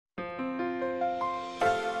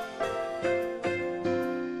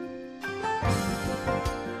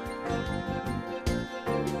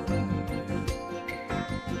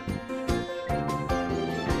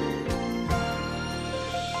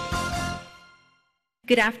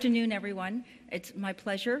Good afternoon, everyone. It's my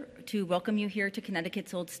pleasure to welcome you here to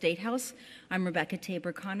Connecticut's Old State House. I'm Rebecca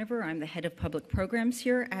Tabor-Conover. I'm the head of public programs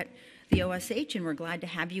here at the OSH, and we're glad to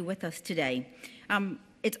have you with us today.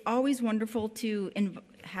 It's always wonderful to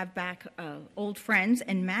have back old friends,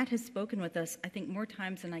 and Matt has spoken with us, I think, more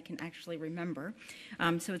times than I can actually remember.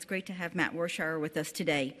 So it's great to have Matt Warshauer with us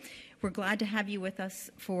today. We're glad to have you with us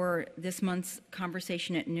for this month's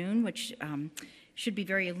conversation at noon, which should be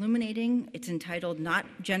very illuminating. It's entitled Not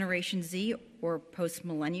Generation Z or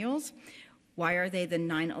Post-Millennials. Why are they the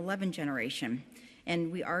 9/11 generation?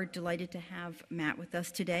 And we are delighted to have Matt with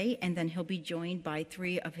us today, and then he'll be joined by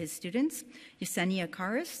three of his students, Yesenia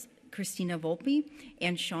Karas, Christina Volpe,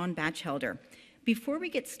 and Sean Batchelder. Before we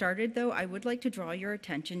get started, though, I would like to draw your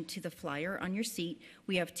attention to the flyer on your seat.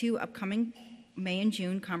 We have two upcoming May and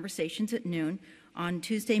June conversations at noon. On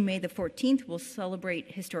Tuesday, May the 14th, we'll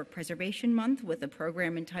celebrate Historic Preservation Month with a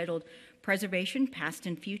program entitled Preservation, Past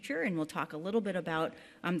and Future, and we'll talk a little bit about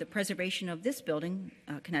the preservation of this building,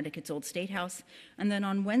 Connecticut's Old State House. And then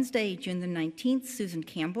on Wednesday, June the 19th, Susan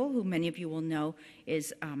Campbell, who many of you will know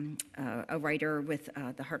is a writer with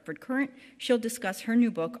the Hartford Courant, she'll discuss her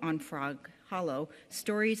new book on Frog Hollow,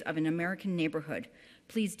 Stories of an American Neighborhood.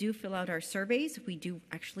 Please do fill out our surveys. We do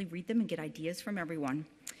actually read them and get ideas from everyone.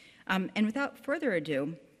 And without further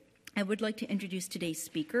ado, I would like to introduce today's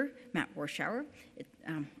speaker, Matt Warshauer.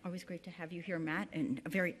 Always great to have you here, Matt, and a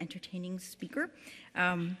very entertaining speaker.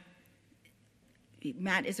 Matt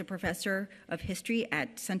is a professor of history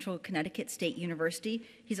at Central Connecticut State University.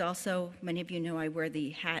 He's also, many of you know, I wear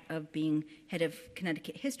the hat of being head of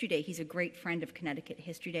Connecticut History Day. He's a great friend of Connecticut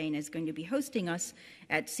History Day and is going to be hosting us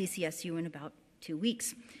at CCSU in about 2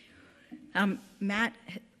 weeks. Matt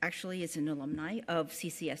actually is an alumni of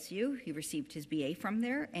CCSU. He received his BA from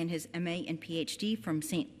there and his MA and PhD from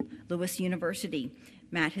St. Louis University.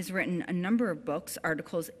 Matt has written a number of books,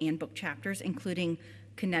 articles, and book chapters, including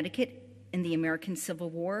Connecticut in the American Civil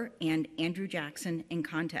War and Andrew Jackson in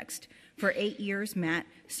Context. For 8 years, Matt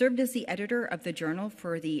served as the editor of the Journal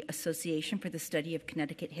for the Association for the Study of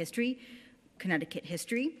Connecticut History,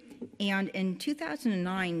 and in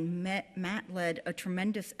 2009, Matt led a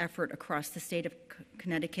tremendous effort across the state of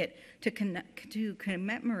Connecticut to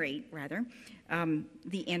commemorate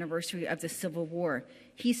the anniversary of the Civil War.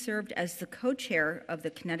 He served as the co-chair of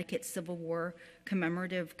the Connecticut Civil War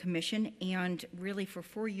Commemorative Commission, and really for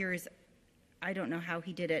 4 years, I don't know how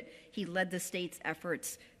he did it, he led the state's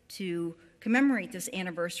efforts to commemorate this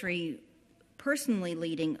anniversary, personally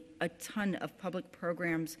leading a ton of public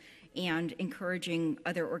programs and encouraging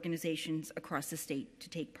other organizations across the state to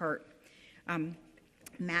take part.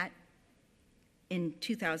 Matt, in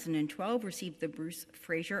 2012, received the Bruce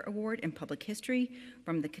Fraser Award in Public History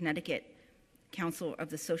from the Connecticut Council of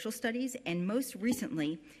the Social Studies, and most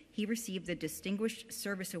recently, he received the Distinguished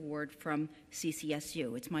Service Award from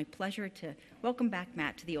CCSU. It's my pleasure to welcome back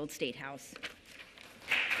Matt to the Old State House.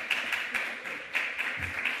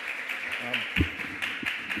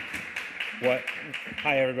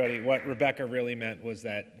 Hi, everybody. What Rebecca really meant was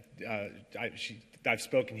that I've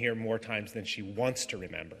spoken here more times than she wants to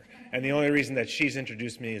remember. And the only reason that she's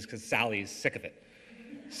introduced me is because Sally's sick of it.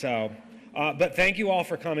 So, but thank you all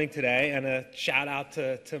for coming today, and a shout out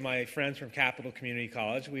to my friends from Capital Community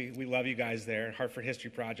College. We love you guys there. Hartford History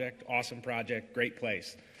Project, awesome project, great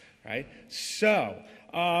place, right? So,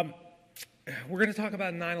 we're going to talk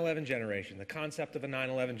about a 9/11 generation, the concept of a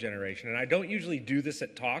 9/11 generation. And I don't usually do this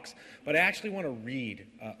at talks, but I actually want to read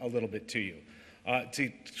a little bit to you,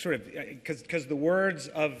 to sort of, because the words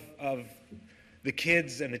of the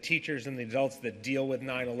kids and the teachers and the adults that deal with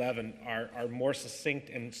 9/11 are more succinct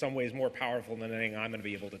and in some ways more powerful than anything I'm going to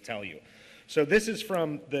be able to tell you. So this is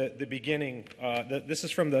from the beginning, this is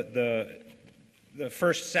from the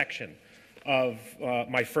first section of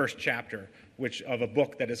my first chapter, of a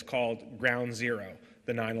book that is called Ground Zero,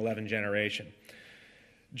 the 9/11 Generation.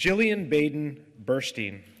 Jillian Baden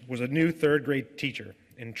Burstein was a new third-grade teacher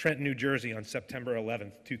in Trenton, New Jersey on September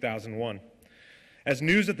 11th, 2001. As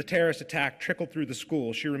news of the terrorist attack trickled through the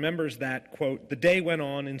school, she remembers that, quote, the day went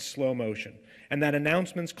on in slow motion, and that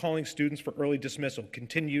announcements calling students for early dismissal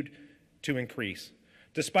continued to increase.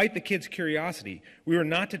 Despite the kids' curiosity, we were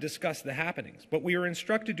not to discuss the happenings, but we were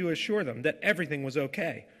instructed to assure them that everything was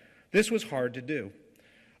okay. This was hard to do,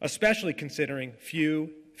 especially considering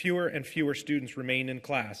fewer and fewer students remained in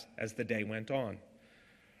class as the day went on.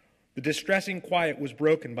 The distressing quiet was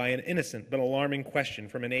broken by an innocent but alarming question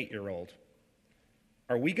from an 8-year-old.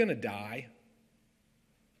 Are we going to die?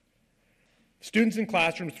 Students in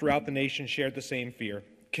classrooms throughout the nation shared the same fear.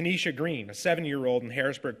 Kenesha Green, a 7-year-old in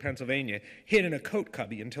Harrisburg, Pennsylvania, hid in a coat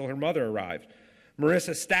cubby until her mother arrived.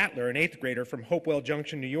 Marissa Statler, an 8th grader from Hopewell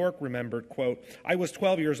Junction, New York, remembered, quote, "I was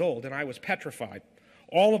 12 years old and I was petrified.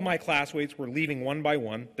 All of my classmates were leaving one by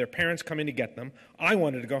one, their parents coming to get them. I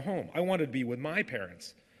wanted to go home. I wanted to be with my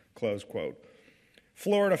parents," close quote.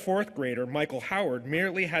 Florida 4th grader Michael Howard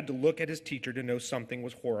merely had to look at his teacher to know something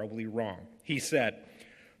was horribly wrong. He said,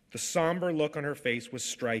 "The somber look on her face was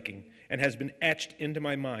striking and has been etched into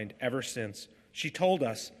my mind ever since. She told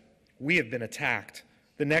us, 'We have been attacked.'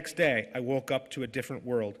 The next day, I woke up to a different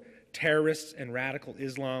world. Terrorists and radical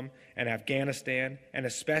Islam and Afghanistan, and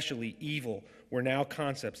especially evil, were now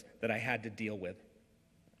concepts that I had to deal with."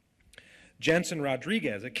 Jensen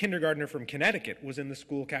Rodriguez, a kindergartner from Connecticut, was in the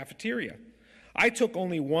school cafeteria. "I took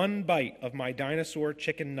only one bite of my dinosaur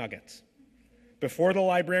chicken nuggets before the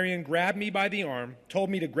librarian grabbed me by the arm, told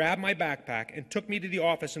me to grab my backpack, and took me to the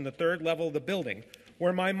office in the 3rd level of the building,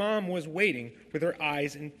 where my mom was waiting with her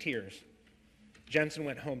eyes in tears." Jensen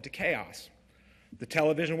went home to chaos. The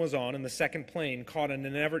television was on, and the second plane, caught in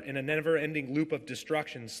a never-ending loop of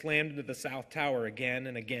destruction, slammed into the South Tower again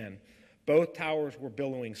and again. Both towers were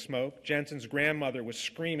billowing smoke. Jensen's grandmother was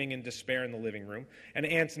screaming in despair in the living room, and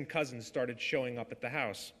aunts and cousins started showing up at the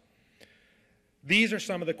house. These are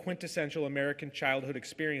some of the quintessential American childhood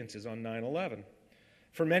experiences on 9/11.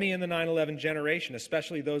 For many in the 9/11 generation,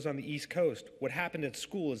 especially those on the East Coast, what happened at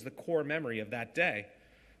school is the core memory of that day.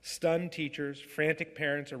 Stunned teachers, frantic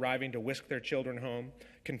parents arriving to whisk their children home,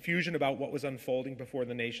 confusion about what was unfolding before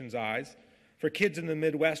the nation's eyes. For kids in the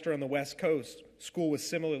Midwest or on the West Coast, school was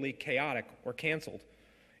similarly chaotic or canceled.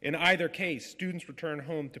 In either case, students returned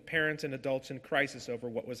home to parents and adults in crisis over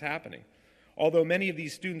what was happening. Although many of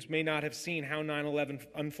these students may not have seen how 9/11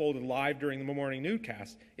 unfolded live during the morning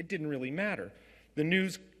newscast, it didn't really matter. The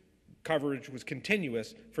news coverage was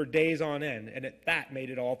continuous for days on end, and that made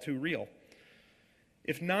it all too real.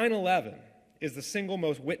 If 9/11 is the single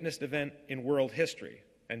most witnessed event in world history,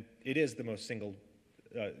 and it is the most single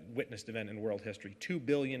witnessed event in world history, 2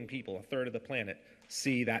 billion people, a third of the planet,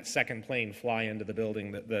 see that second plane fly into the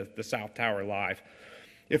building, the South Tower, live.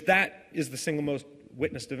 If that is the single most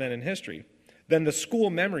witnessed event in history, then the school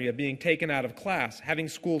memory of being taken out of class, having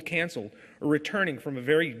school canceled, or returning from a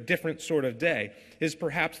very different sort of day is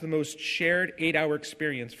perhaps the most shared 8-hour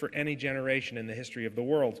experience for any generation in the history of the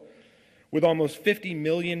world. With almost 50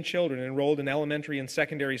 million children enrolled in elementary and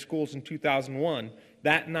secondary schools in 2001,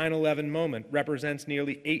 that 9/11 moment represents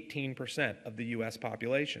nearly 18% of the U.S.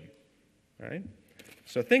 population. Right?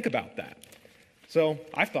 So think about that. So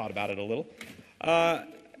I've thought about it a little.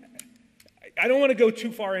 I don't want to go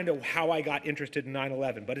too far into how I got interested in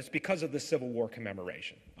 9/11, but it's because of the Civil War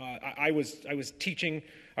commemoration. I was teaching,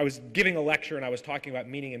 I was giving a lecture, and I was talking about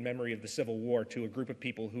meaning and memory of the Civil War to a group of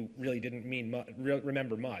people who really didn't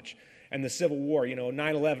remember much. And the Civil War,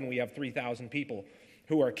 9/11, we have 3,000 people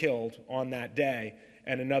who are killed on that day,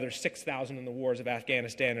 and another 6,000 in the wars of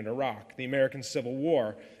Afghanistan and Iraq. The American Civil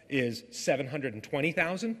War is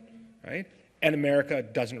 720,000, right? And America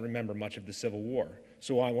doesn't remember much of the Civil War.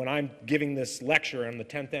 So when I'm giving this lecture on the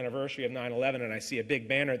 10th anniversary of 9/11 and I see a big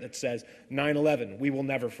banner that says, 9/11, we will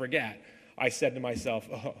never forget, I said to myself,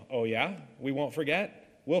 oh yeah, we won't forget?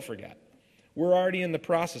 We'll forget. We're already in the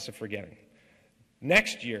process of forgetting.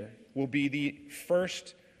 Next year will be the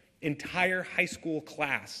first entire high school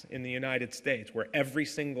class in the United States where every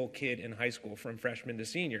single kid in high school, from freshman to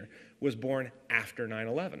senior, was born after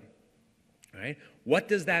 9/11. Right? What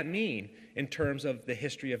does that mean in terms of the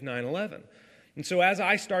history of 9/11? And so as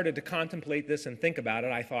I started to contemplate this and think about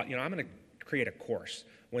it, I thought, I'm going to create a course.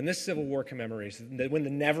 When this Civil War commemoration, when the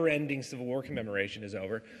never-ending Civil War commemoration is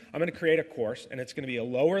over, I'm going to create a course, and it's going to be a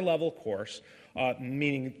lower-level course,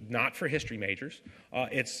 meaning not for history majors.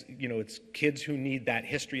 It's kids who need that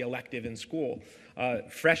history elective in school.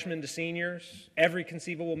 Freshmen to seniors, every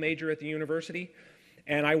conceivable major at the university,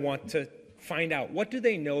 and I want to find out, what do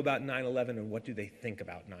they know about 9/11 and what do they think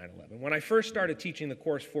about 9/11? When I first started teaching the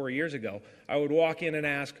course 4 years ago, I would walk in and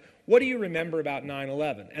ask, what do you remember about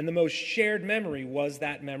 9/11? And the most shared memory was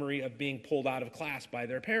that memory of being pulled out of class by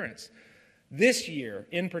their parents. This year,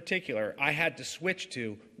 in particular, I had to switch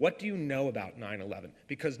to, what do you know about 9/11?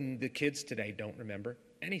 Because the kids today don't remember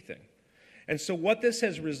anything. And so what this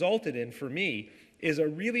has resulted in for me is a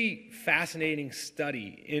really fascinating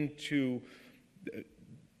study into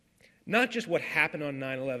not just what happened on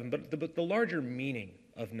 9/11, but the larger meaning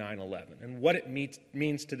of 9/11 and what it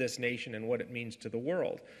means to this nation and what it means to the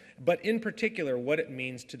world. But in particular, what it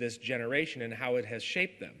means to this generation and how it has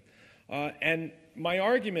shaped them. And my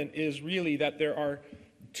argument is really that there are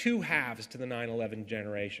two halves to the 9/11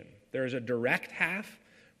 generation. There is a direct half,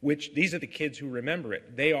 which these are the kids who remember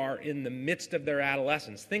it. They are in the midst of their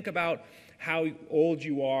adolescence. Think about how old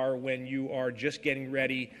you are when you are just getting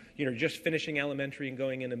ready, just finishing elementary and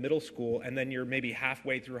going into middle school, and then you're maybe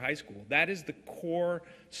halfway through high school. That is the core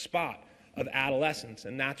spot of adolescence,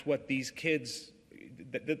 and that's what these kids,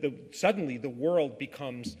 suddenly the world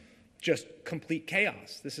becomes just complete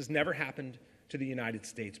chaos. This has never happened to the United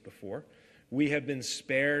States before. We have been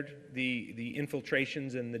spared the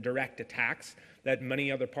infiltrations and the direct attacks that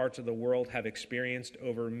many other parts of the world have experienced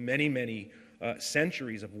over many, many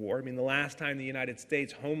centuries of war. I mean, the last time the United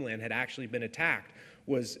States homeland had actually been attacked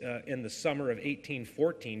was in the summer of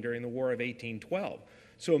 1814 during the War of 1812.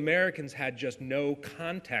 So Americans had just no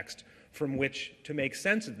context from which to make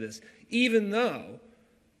sense of this, even though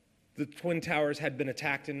the Twin Towers had been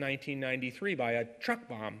attacked in 1993 by a truck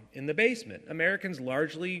bomb in the basement. Americans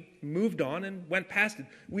largely moved on and went past it.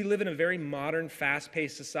 We live in a very modern,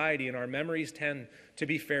 fast-paced society, and our memories tend to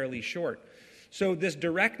be fairly short. So this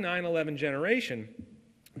direct 9/11 generation,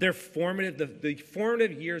 the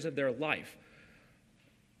formative years of their life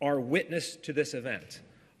are witness to this event.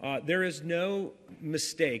 There is no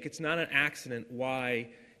mistake. It's not an accident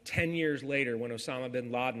why 10 years later, when Osama bin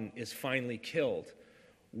Laden is finally killed,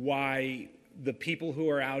 why the people who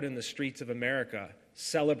are out in the streets of America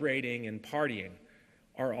celebrating and partying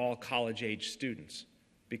are all college-age students,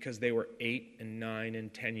 because they were 8 and 9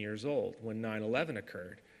 and 10 years old when 9/11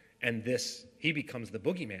 occurred. And he becomes the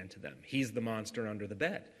boogeyman to them. He's the monster under the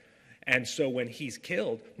bed. And so when he's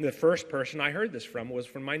killed, the first person I heard this from was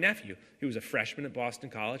from my nephew. He was a freshman at Boston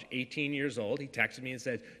College, 18 years old. He texted me and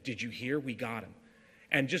said, "Did you hear? We got him."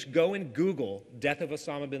 And just go and Google death of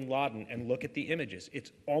Osama bin Laden and look at the images.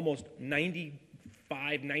 It's almost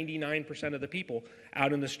 99% of the people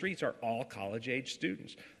out in the streets are all college-age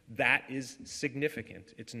students. That is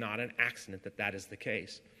significant. It's not an accident that that is the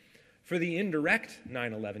case. For the indirect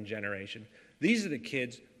 9/11 generation, these are the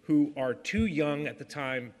kids who are too young at the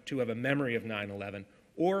time to have a memory of 9/11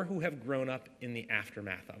 or who have grown up in the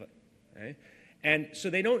aftermath of it. Okay? And so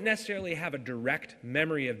they don't necessarily have a direct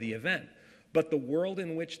memory of the event, but the world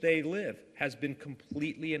in which they live has been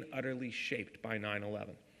completely and utterly shaped by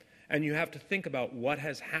 9/11. And you have to think about what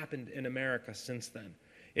has happened in America since then.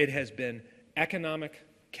 It has been economic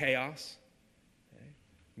chaos,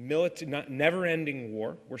 never-ending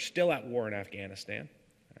war. We're still at war in Afghanistan.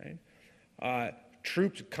 Right?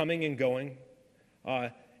 Troops coming and going,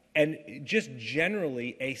 and just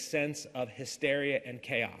generally a sense of hysteria and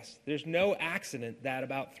chaos. There's no accident that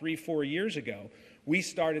about 3-4 years ago, we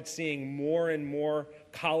started seeing more and more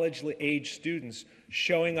college-age students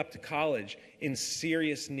showing up to college in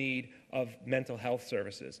serious need of mental health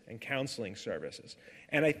services and counseling services.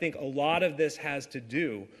 And I think a lot of this has to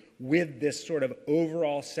do with this sort of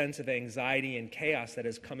overall sense of anxiety and chaos that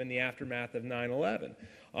has come in the aftermath of 9/11.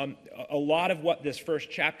 A lot of what this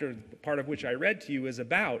first chapter, part of which I read to you, is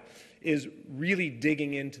about is really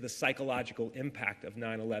digging into the psychological impact of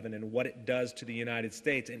 9/11 and what it does to the United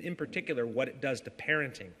States, and in particular, what it does to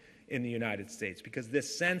parenting in the United States. Because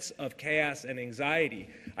this sense of chaos and anxiety,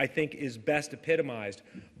 I think, is best epitomized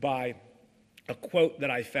by a quote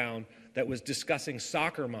that I found that was discussing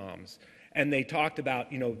soccer moms. And they talked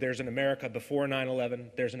about, there's an America before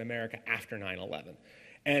 9/11, there's an America after 9/11.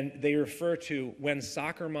 And they refer to when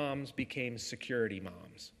soccer moms became security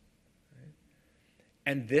moms. Right?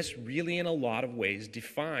 And this really, in a lot of ways,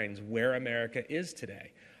 defines where America is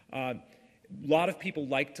today. A lot of people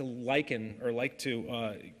like to liken or like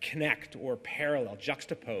to connect or parallel,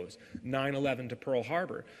 juxtapose 9/11 to Pearl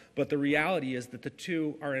Harbor. But the reality is that the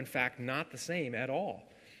two are, in fact, not the same at all.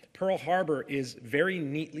 Pearl Harbor is very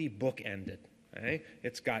neatly bookended. Okay?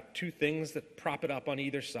 It's got two things that prop it up on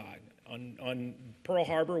either side. On Pearl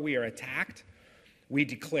Harbor, we are attacked. We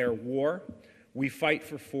declare war. We fight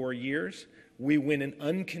for 4 years. We win an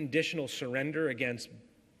unconditional surrender against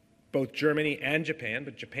both Germany and Japan,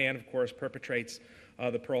 but Japan, of course, perpetrates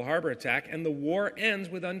the Pearl Harbor attack, and the war ends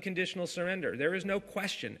with unconditional surrender. There is no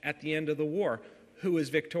question at the end of the war who is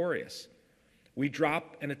victorious. We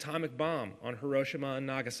drop an atomic bomb on Hiroshima and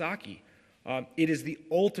Nagasaki. It is the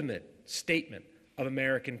ultimate statement of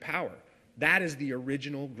American power. That is the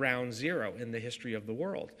original ground zero in the history of the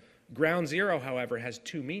world. Ground zero, however, has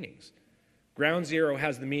two meanings. Ground zero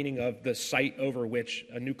has the meaning of the site over which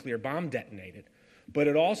a nuclear bomb detonated, but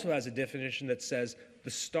it also has a definition that says the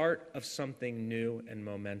start of something new and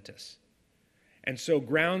momentous. And so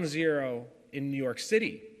ground zero in New York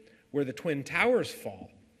City, where the Twin Towers fall,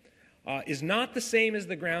 is not the same as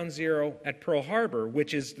the ground zero at Pearl Harbor,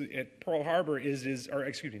 which is at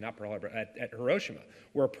Hiroshima,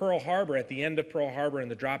 where Pearl Harbor, at the end of Pearl Harbor and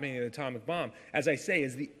the dropping of the atomic bomb, as I say,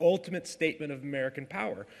 is the ultimate statement of American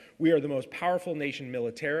power. We are the most powerful nation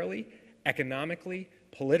militarily, economically,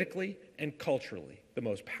 politically and culturally, the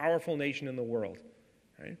most powerful nation in the world,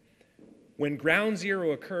 right? When ground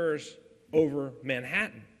zero occurs over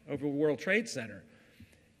Manhattan, over World Trade Center,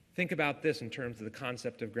 think about this in terms of the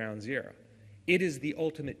concept of ground zero. It is the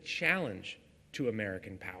ultimate challenge to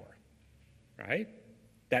American power, right?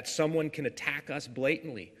 That someone can attack us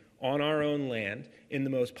blatantly on our own land in the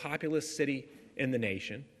most populous city in the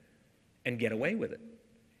nation and get away with it.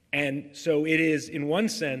 And so it is, in one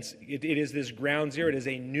sense, it is this ground zero. It is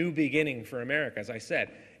a new beginning for America. As I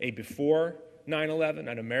said, a before 9/11,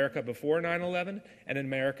 an America before 9/11, and an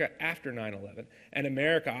America after 9/11. And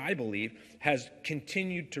America, I believe, has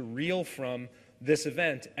continued to reel from this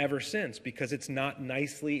event ever since, because it's not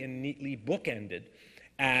nicely and neatly bookended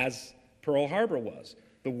as Pearl Harbor was.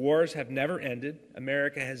 The wars have never ended.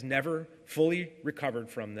 America has never fully recovered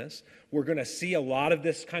from this. We're going to see a lot of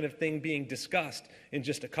this kind of thing being discussed in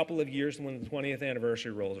just a couple of years when the 20th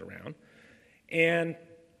anniversary rolls around. And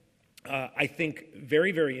I think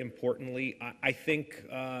very, very importantly, I think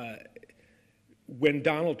when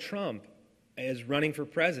Donald Trump is running for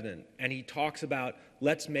president and he talks about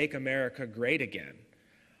let's make America great again,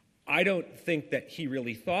 I don't think that he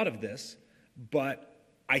really thought of this, but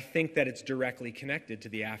I think that it's directly connected to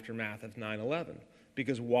the aftermath of 9/11.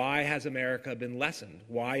 Because why has America been lessened?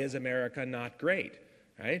 Why is America not great,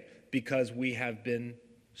 right? Because we have been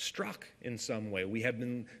struck in some way.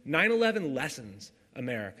 9/11 lessens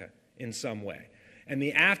America in some way. And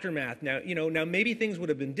the aftermath, now maybe things would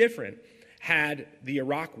have been different had the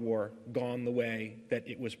Iraq War gone the way that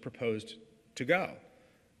it was proposed to go.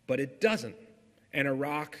 But it doesn't. And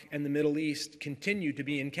Iraq and the Middle East continue to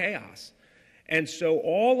be in chaos. And so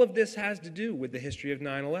all of this has to do with the history of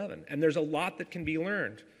 9/11. And there's a lot that can be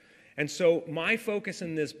learned. And so my focus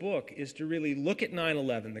in this book is to really look at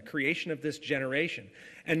 9/11, the creation of this generation,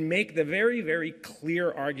 and make the very, very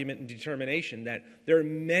clear argument and determination that there are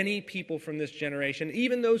many people from this generation,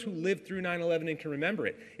 even those who lived through 9/11 and can remember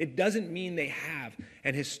it, it doesn't mean they have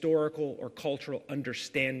an historical or cultural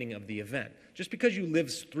understanding of the event. Just because you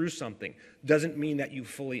lived through something doesn't mean that you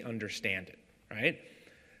fully understand it, right?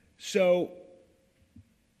 So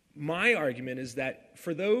my argument is that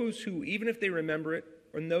for those who, even if they remember it,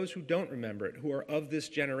 and those who don't remember it, who are of this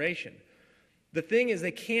generation, the thing is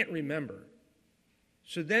they can't remember.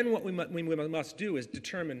 So then what we must do is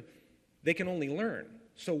determine they can only learn.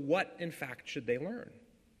 So what, in fact, should they learn?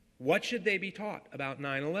 What should they be taught about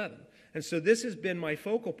 9/11? And so this has been my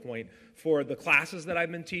focal point for the classes that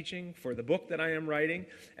I've been teaching, for the book that I am writing,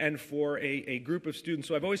 and for a group of students.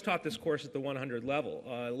 So I've always taught this course at the 100 level.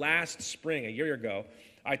 Last spring, a year ago,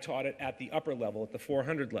 I taught it at the upper level, at the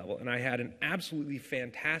 400 level, and I had an absolutely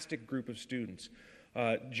fantastic group of students,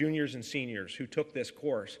 juniors and seniors, who took this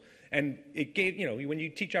course. And it gave, when you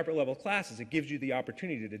teach upper level classes, it gives you the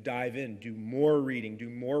opportunity to dive in, do more reading, do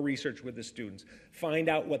more research with the students, find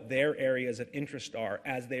out what their areas of interest are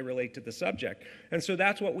as they relate to the subject. And so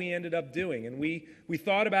that's what we ended up doing. And we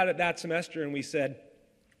thought about it that semester, and we said,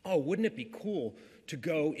 oh, wouldn't it be cool to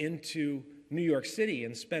go into New York City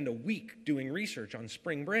and spend a week doing research on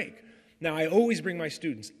spring break? Now, I always bring my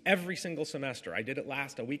students every single semester. I did it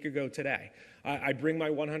a week ago today. I bring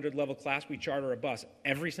my 100 level class. We charter a bus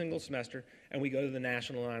every single semester, and we go to the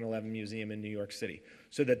National 9/11 Museum in New York City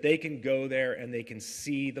so that they can go there and they can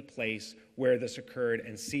see the place where this occurred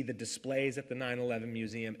and see the displays at the 9/11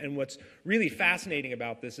 Museum. And what's really fascinating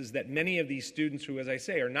about this is that many of these students who, as I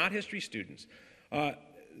say, are not history students,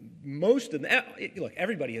 most of them, look,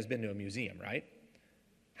 everybody has been to a museum, right?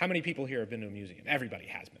 How many people here have been to a museum? Everybody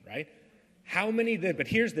has been, right? But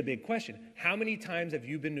here's the big question. How many times have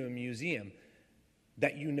you been to a museum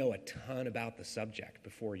that you know a ton about the subject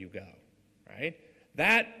before you go, right?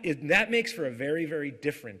 That makes for a very, very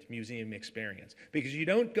different museum experience, because you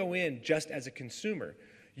don't go in just as a consumer.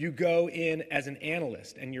 You go in as an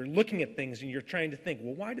analyst, and you're looking at things, and you're trying to think,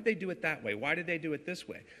 well, why did they do it that way? Why did they do it this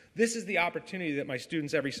way? This is the opportunity that my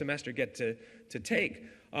students every semester get to take.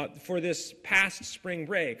 For this past spring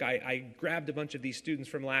break, I grabbed a bunch of these students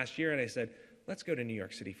from last year, and I said, let's go to New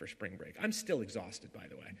York City for spring break. I'm still exhausted, by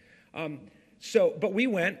the way. But we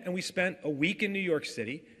went, and we spent a week in New York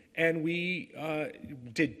City, and we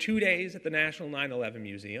did 2 days at the National 9/11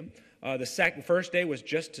 Museum. The first day was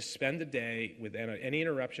just to spend the day with any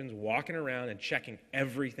interruptions, walking around and checking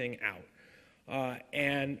everything out.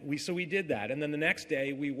 And we did that. And then the next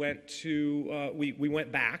day we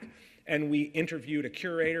went back and we interviewed a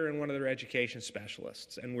curator and one of their education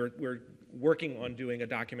specialists. And we're working on doing a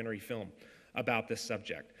documentary film about this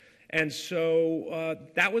subject. And so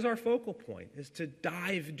that was our focal point, is to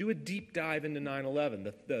do a deep dive into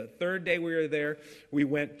 9/11. The third day we were there, we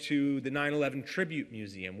went to the 9/11 Tribute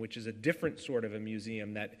Museum, which is a different sort of a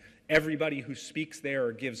museum that everybody who speaks there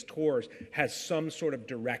or gives tours has some sort of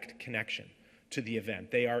direct connection to the event.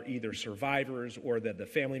 They are either survivors or the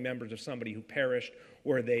family members of somebody who perished,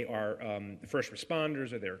 or they are first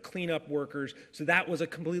responders, or they're cleanup workers. So that was a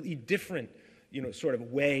completely different sort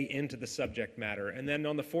of way into the subject matter. And then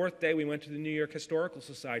on the fourth day, we went to the New York Historical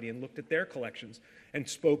Society and looked at their collections and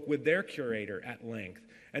spoke with their curator at length.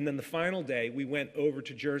 And then the final day, we went over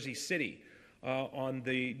to Jersey City on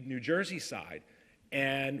the New Jersey side,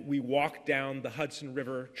 and we walked down the Hudson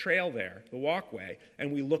River Trail there, the walkway, and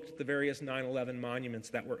we looked at the various 9/11 monuments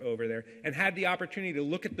that were over there and had the opportunity to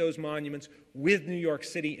look at those monuments with New York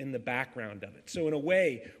City in the background of it. So in a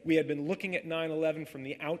way, we had been looking at 9/11 from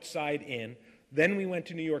the outside in. Then we went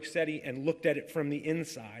to New York City and looked at it from the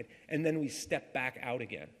inside, and then we stepped back out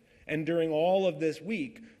again. And during all of this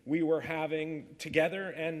week, we were having,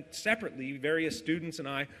 together and separately, various students and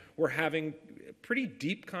I were having pretty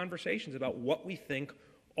deep conversations about what we think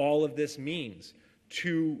all of this means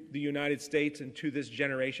to the United States and to this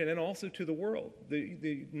generation and also to the world.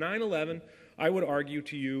 The 9/11, I would argue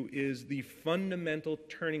to you, is the fundamental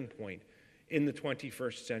turning point in the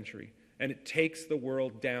 21st century. And it takes the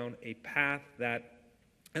world down a path that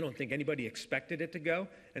I don't think anybody expected it to go,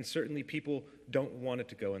 and certainly people don't want it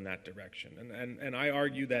to go in that direction. And I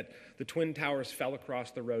argue that the Twin Towers fell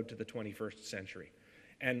across the road to the 21st century.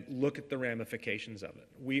 And look at the ramifications of it.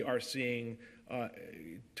 We are seeing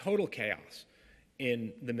total chaos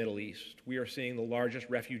in the Middle East. We are seeing the largest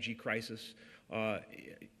refugee crisis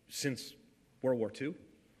since World War II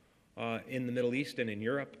in the Middle East and in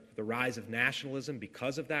Europe. The rise of nationalism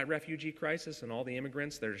because of that refugee crisis and all the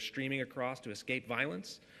immigrants that are streaming across to escape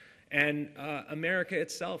violence. And America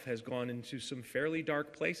itself has gone into some fairly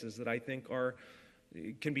dark places that I think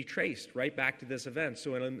can be traced right back to this event.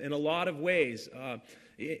 So in a lot of ways,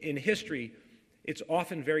 in history, it's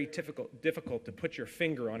often very difficult to put your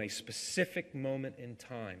finger on a specific moment in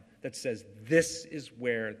time that says this is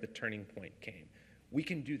where the turning point came. We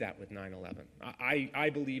can do that with 9/11. I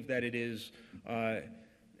believe that it is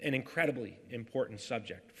an incredibly important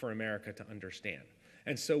subject for America to understand.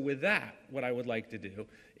 And so with that, what I would like to do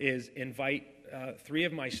is invite three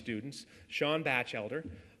of my students, Sean Batchelder,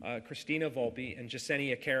 Christina Volpe, and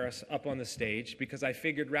Jasenia Karras, up on the stage, because I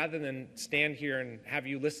figured rather than stand here and have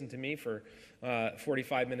you listen to me for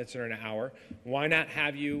 45 minutes or an hour, why not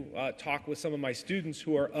have you talk with some of my students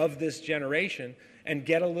who are of this generation and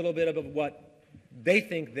get a little bit of what they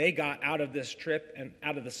think they got out of this trip and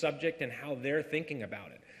out of the subject and how they're thinking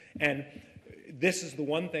about it. And this is the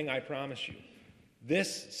one thing I promise you.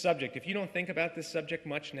 This subject, if you don't think about this subject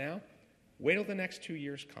much now, wait till the next 2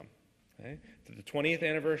 years come. Okay? To the 20th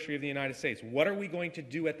anniversary of the United States. What are we going to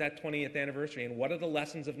do at that 20th anniversary, and what are the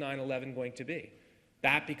lessons of 9/11 going to be?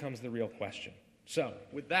 That becomes the real question. So,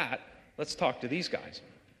 with that, let's talk to these guys.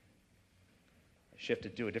 I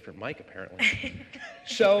shifted to a different mic, apparently.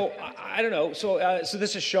 So, I don't know. So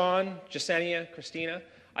this is Sean, Jasenia, Christina.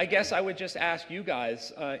 I guess I would just ask you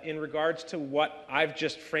guys, in regards to what I've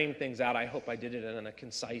just framed things out, I hope I did it in a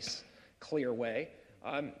concise, clear way.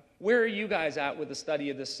 Where are you guys at with the study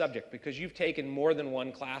of this subject? Because you've taken more than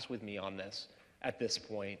one class with me on this at this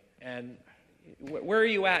point. And where are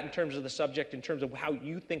you at in terms of the subject, in terms of how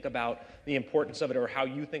you think about the importance of it, or how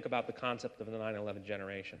you think about the concept of the 9/11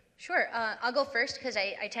 generation? Sure. I'll go first because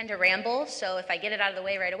I tend to ramble, so if I get it out of the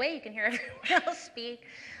way right away, you can hear everyone else speak.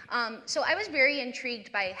 So I was very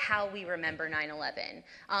intrigued by how we remember 9/11,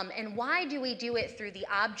 and why do we do it through the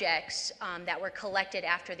objects that were collected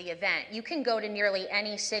after the event. You can go to nearly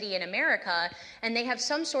any city in America, and they have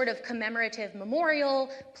some sort of commemorative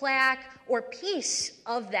memorial, plaque, or piece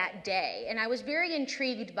of that day. And I was very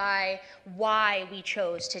intrigued by why we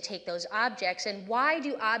chose to take those objects, and why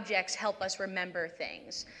do objects help us remember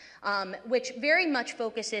things, which very much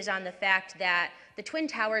focuses on the fact that the Twin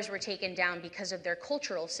Towers were taken down because of their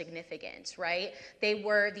cultural significance, right? They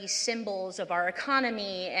were these symbols of our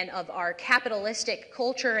economy and of our capitalistic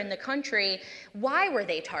culture in the country. Why were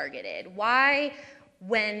they targeted? Why,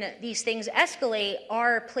 when these things escalate,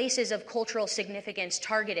 are places of cultural significance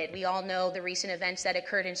targeted? We all know the recent events that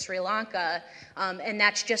occurred in Sri Lanka, and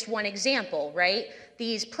that's just one example, right?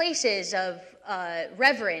 These places of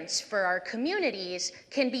reverence for our communities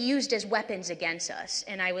can be used as weapons against us.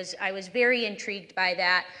 And I was very intrigued by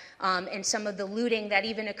that, and some of the looting that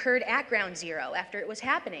even occurred at Ground Zero after it was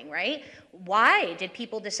happening, right? Why did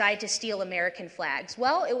people decide to steal American flags?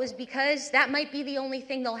 Well, it was because that might be the only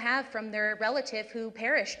thing they'll have from their relative who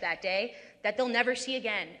perished that day. that they'll never see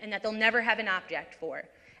again and that they'll never have an object for.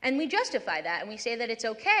 And we justify that and we say that it's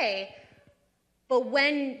okay, but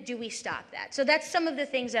when do we stop that? So that's some of the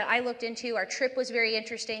things that I looked into. Our trip was very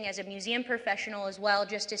interesting as a museum professional as well,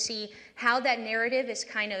 just to see how that narrative is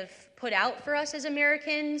kind of put out for us as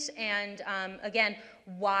Americans, and again,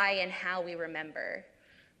 why and how we remember.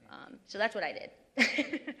 So that's what I did.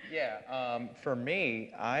 Yeah, for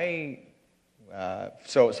me,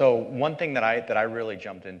 so one thing that I really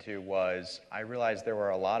jumped into was I realized there were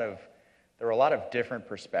a lot of different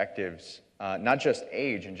perspectives, not just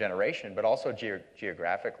age and generation, but also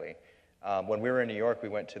geographically. When we were in New York, we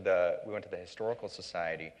went to the Historical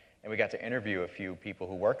Society, and we got to interview a few people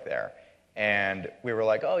who work there. And we were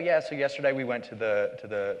like, oh yeah, so yesterday we went to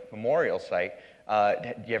the memorial site.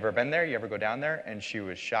 You ever been there? You ever go down there? And she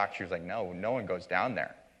was shocked. She was like, no one goes down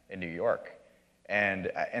there in New York. And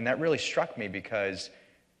that really struck me, because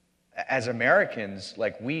as Americans,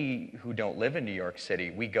 like, we who don't live in New York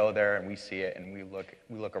City, we go there and we see it and we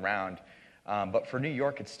look around. But for New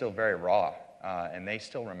York, it's still very raw, and they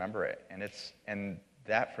still remember it. And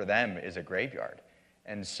that for them is a graveyard.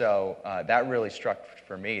 And so that really struck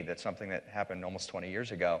for me, that something that happened almost 20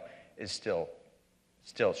 years ago is still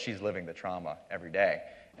she's living the trauma every day.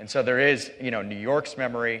 And so there is, New York's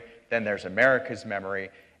memory, then there's America's memory,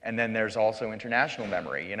 and then there's also international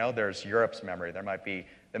memory. There's Europe's memory. There might be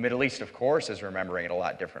the Middle East, of course, is remembering it a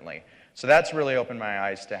lot differently. So that's really opened my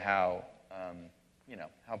eyes to how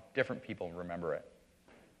different people remember it.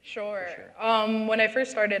 Sure. When I first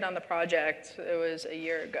started on the project, it was a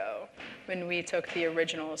year ago when we took the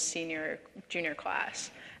original junior class.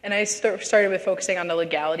 And I started with focusing on the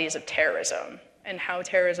legalities of terrorism and how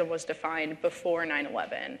terrorism was defined before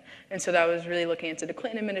 9/11. And so that was really looking into the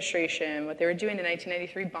Clinton administration, what they were doing in the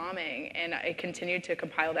 1993 bombing, and I continued to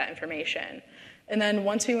compile that information. And then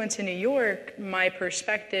once we went to New York, my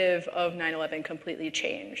perspective of 9/11 completely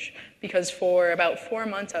changed, because for about 4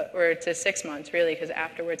 months, or to 6 months really, because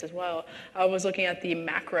afterwards as well, I was looking at the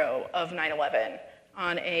macro of 9/11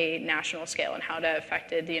 on a national scale and how that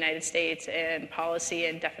affected the United States and policy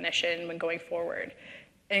and definition when going forward.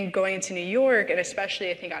 And going into New York, and especially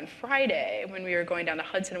I think on Friday when we were going down the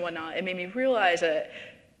Hudson and whatnot, it made me realize that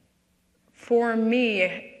for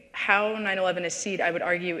me, how 9/11 is seen, I would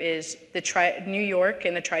argue, is New York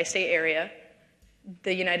and the tri-state area,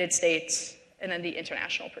 the United States, and then the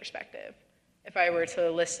international perspective, if I were to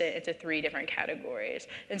list it into 3 different categories.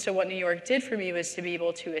 And so what New York did for me was to be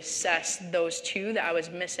able to assess those 2 that I was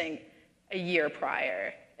missing a year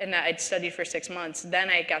prior, and that I'd studied for 6 months. Then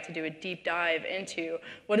I got to do a deep dive into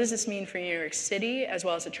what does this mean for New York City, as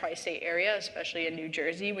well as the tri-state area, especially in New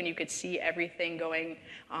Jersey, when you could see everything going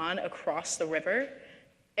on across the river.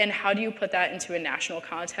 And how do you put that into a national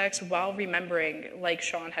context while remembering, like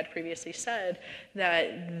Sean had previously said,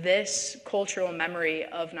 that this cultural memory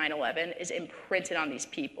of 9/11 is imprinted on these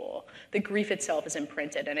people. The grief itself is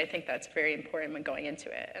imprinted, and I think that's very important when going into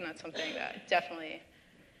it. And that's something that definitely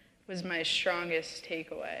was my strongest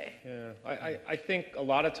takeaway. Yeah, I think a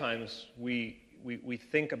lot of times we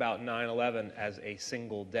think about 9/11 as a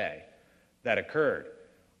single day that occurred,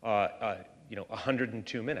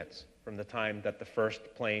 102 minutes. From the time that the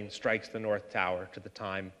first plane strikes the North Tower to the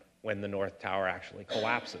time when the North Tower actually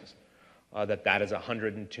collapses. That is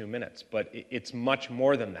 102 minutes, but it's much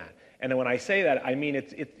more than that. And when I say that, I mean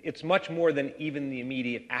it's much more than even the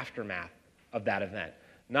immediate aftermath of that event.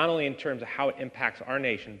 Not only in terms of how it impacts our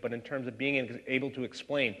nation, but in terms of being able to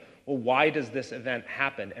explain, well, why does this event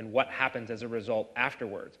happen and what happens as a result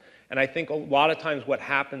afterwards? And I think a lot of times what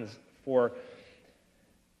happens for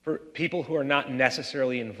people who are not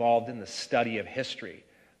necessarily involved in the study of history,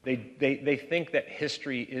 they think that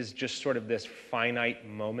history is just sort of this finite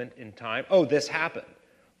moment in time. Oh, this happened.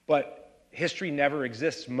 But history never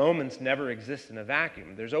exists. Moments never exist in a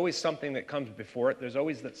vacuum. There's always something that comes before it. There's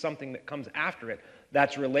always something that comes after it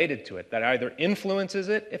that's related to it, that either influences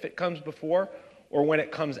it if it comes before, or when it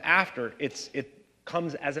comes after, it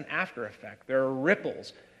comes as an after effect. There are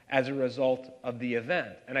ripples as a result of the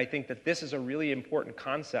event. And I think that this is a really important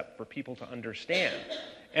concept for people to understand.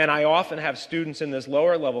 And I often have students in this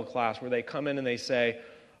lower level class where they come in and they say,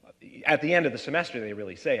 at the end of the semester they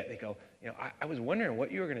really say it, they go, I was wondering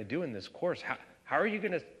what you were going to do in this course. How are you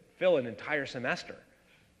going to fill an entire semester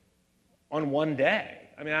on one day?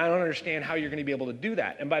 I mean, I don't understand how you're going to be able to do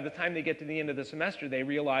that. And by the time they get to the end of the semester, they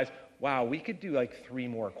realize, wow, we could do like 3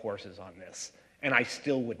 more courses on this, and I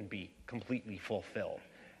still wouldn't be completely fulfilled.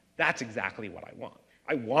 That's exactly what I want.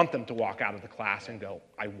 I want them to walk out of the class and go,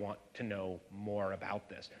 I want to know more about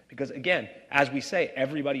this. Because again, as we say,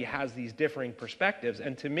 everybody has these differing perspectives.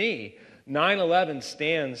 And to me, 9/11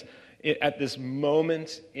 stands at this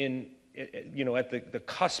moment in at the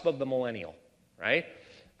cusp of the millennial, right?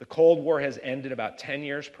 The Cold War has ended about 10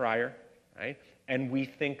 years prior, right? And we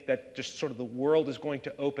think that just sort of the world is going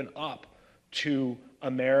to open up to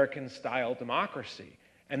American-style democracy.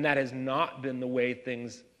 And that has not been the way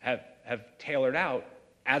things have tailored out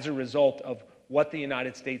as a result of what the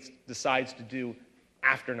United States decides to do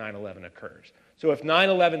after 9/11 occurs. So if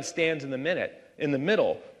 9/11 stands in the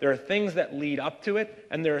middle, there are things that lead up to it,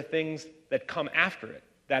 and there are things that come after it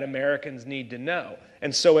that Americans need to know.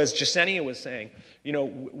 And so as Jasenia was saying,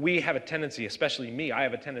 we have a tendency, especially me, I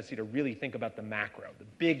have a tendency to really think about the macro, the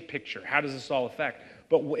big picture. How does this all affect?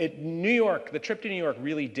 But the trip to New York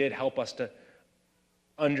really did help us to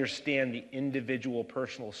understand the individual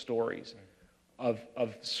personal stories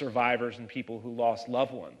of survivors and people who lost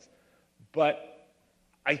loved ones. But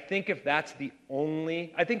I think if that's the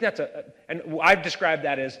only, and I've described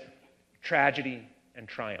that as tragedy and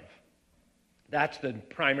triumph. That's the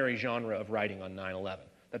primary genre of writing on 9/11,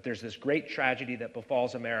 that there's this great tragedy that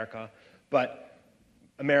befalls America, but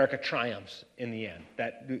America triumphs in the end,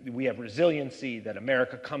 that we have resiliency, that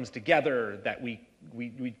America comes together, that we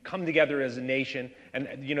come together as a nation. And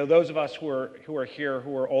those of us who are here,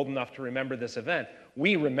 who are old enough to remember this event,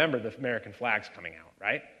 we remember the American flags coming out,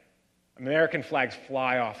 right? American flags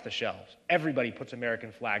fly off the shelves. Everybody puts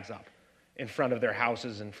American flags up in front of their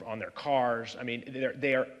houses and on their cars. I mean,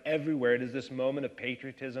 they are everywhere. It is this moment of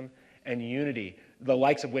patriotism and unity, the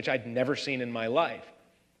likes of which I'd never seen in my life.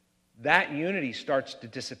 That unity starts to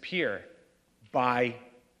disappear by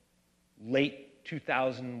late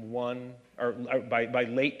 2001, or by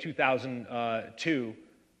late 2002,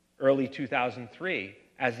 early 2003,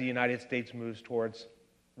 as the United States moves towards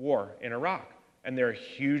war in Iraq. And there are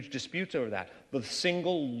huge disputes over that. The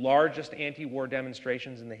single largest anti-war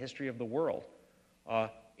demonstrations in the history of the world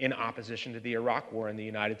in opposition to the Iraq War and the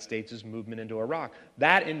United States' movement into Iraq.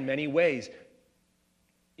 That, in many ways,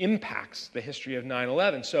 impacts the history of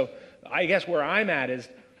 9/11. So I guess where I'm at is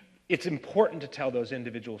it's important to tell those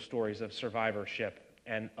individual stories of survivorship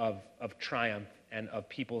and of triumph and of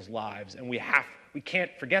people's lives. And we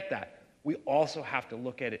can't forget that. We also have to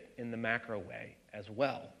look at it in the macro way as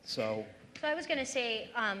well. So I was going to say,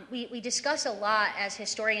 we discuss a lot as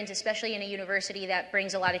historians, especially in a university that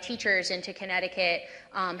brings a lot of teachers into Connecticut,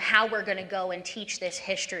 how we're going to go and teach this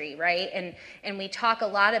history, right? And we talk a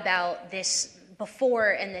lot about this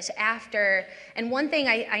before and this after. And one thing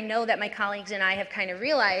I know that my colleagues and I have kind of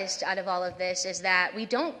realized out of all of this is that we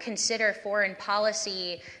don't consider foreign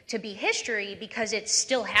policy to be history because it's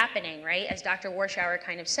still happening, right? As Dr. Warshauer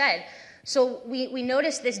kind of said. So we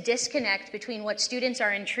notice this disconnect between what students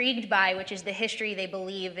are intrigued by, which is the history they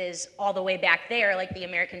believe is all the way back there, like the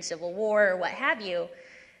American Civil War or what have you,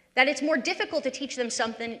 that it's more difficult to teach them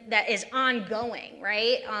something that is ongoing,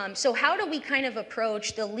 right? So how do we kind of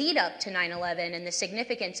approach the lead up to 9/11 and the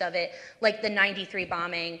significance of it, like the 93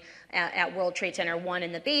 bombing at World Trade Center 1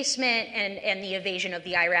 in the basement and the invasion of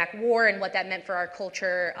the Iraq War and what that meant for our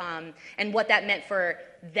culture and what that meant for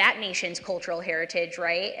that nation's cultural heritage,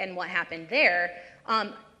 right? And what happened there.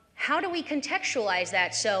 How do we contextualize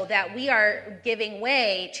that so that we are giving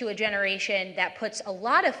way to a generation that puts a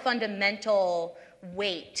lot of fundamental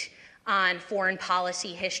weight on foreign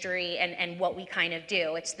policy history and what we kind of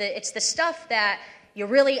do? It's the stuff that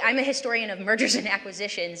I'm a historian of mergers and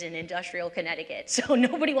acquisitions in industrial Connecticut, so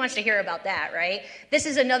nobody wants to hear about that, right? This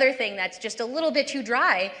is another thing that's just a little bit too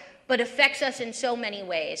dry, but affects us in so many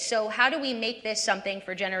ways. So how do we make this something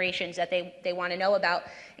for generations that they want to know about?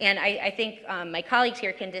 And I think my colleagues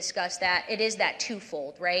here can discuss that. It is that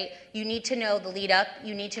twofold, right? You need to know the lead up,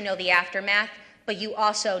 you need to know the aftermath, but you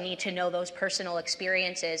also need to know those personal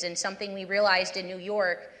experiences. And something we realized in New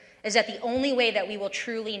York is that the only way that we will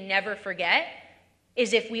truly never forget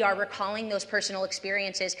is if we are recalling those personal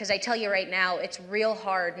experiences. Because I tell you right now, it's real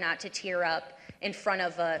hard not to tear up in front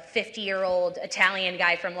of a 50-year-old Italian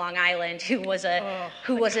guy from Long Island who was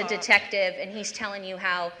a detective, and he's telling you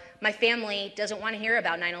how my family doesn't want to hear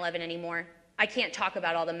about 9/11 anymore. I can't talk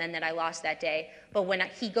about all the men that I lost that day. But when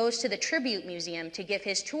he goes to the Tribute Museum to give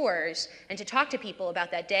his tours and to talk to people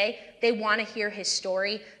about that day, they want to hear his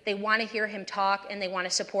story, they want to hear him talk, and they want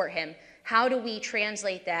to support him. How do we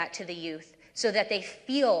translate that to the youth so that they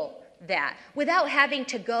feel that without having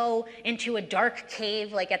to go into a dark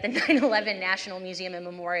cave like at the 9/11 National Museum and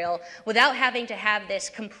Memorial, without having to have this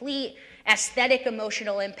complete aesthetic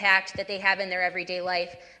emotional impact that they have in their everyday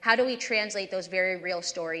life? How do we translate those very real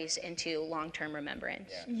stories into long-term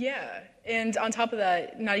remembrance? Yeah, And on top of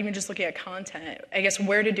that, not even just looking at content, I guess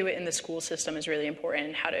where to do it in the school system is really important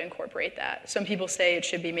and how to incorporate that. Some people say it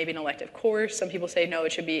should be maybe an elective course. Some people say no,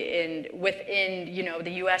 it should be within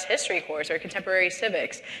the U.S. history course or contemporary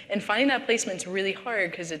civics. And finding that placement's really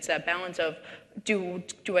hard because it's that balance of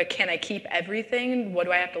can I keep everything? What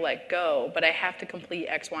do I have to let go? But I have to complete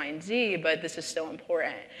X, Y, and Z, but this is still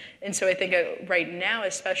important. And so I think right now,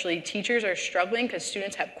 especially, teachers are struggling because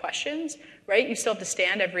students have questions, right? You still have to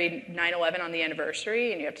stand every 9/11 on the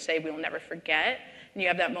anniversary, and you have to say, we will never forget. And you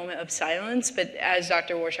have that moment of silence. But as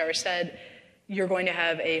Dr. Warshauer said, you're going to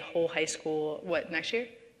have a whole high school, next year?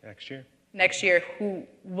 Next year, who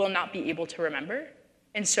will not be able to remember.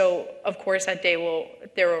 And so, of course, that day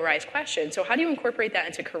there will arise questions. So how do you incorporate that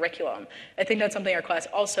into curriculum? I think that's something our class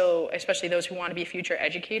also, especially those who want to be future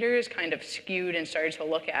educators, kind of skewed and started to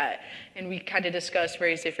look at. And we kind of discussed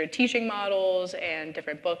various different teaching models and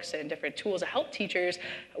different books and different tools to help teachers.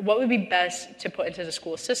 What would be best to put into the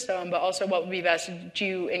school system, but also what would be best to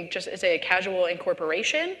do in just as a casual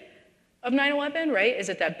incorporation of 9/11, right? Is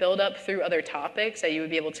it that build up through other topics that you would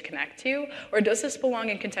be able to connect to? Or does this belong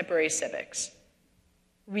in contemporary civics?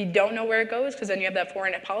 We don't know where it goes because then you have that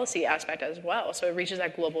foreign policy aspect as well. So it reaches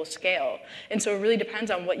that global scale. And so it really depends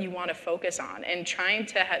on what you want to focus on. And trying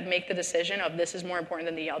to make the decision of this is more important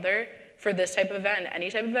than the other for this type of event, any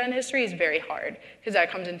type of event in history, is very hard because that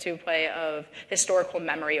comes into play of historical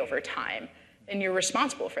memory over time. And you're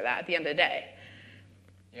responsible for that at the end of the day.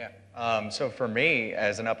 Yeah. So for me,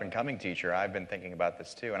 as an up-and-coming teacher, I've been thinking about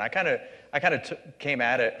this too. And I kind of came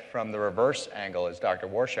at it from the reverse angle as Dr.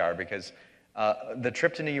 Warshauer because the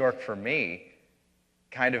trip to New York for me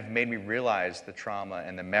kind of made me realize the trauma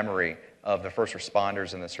and the memory of the first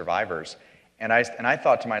responders and the survivors. And I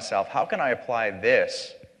thought to myself, how can I apply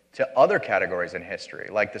this to other categories in history,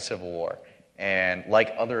 like the Civil War, and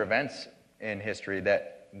like other events in history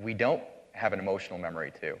that we don't have an emotional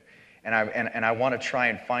memory to? And I want to try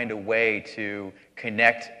and find a way to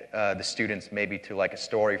connect the students maybe to like a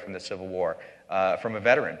story from the Civil War, from a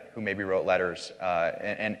veteran who maybe wrote letters,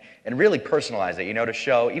 and really personalize it, to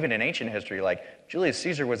show, even in ancient history, like Julius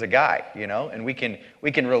Caesar was a guy, and we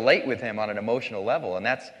can relate with him on an emotional level, and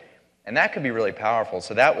that could be really powerful.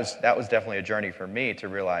 So that was definitely a journey for me to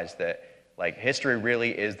realize that like history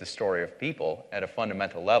really is the story of people at a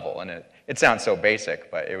fundamental level, and it sounds so basic,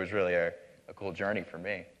 but it was really a cool journey for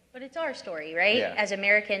me. But it's our story, right? Yeah. As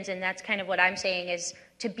Americans, and that's kind of what I'm saying is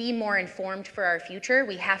to be more informed for our future,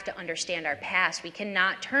 we have to understand our past. We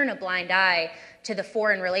cannot turn a blind eye to the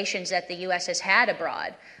foreign relations that the U.S. has had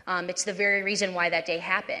abroad. It's the very reason why that day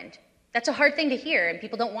happened. That's a hard thing to hear, and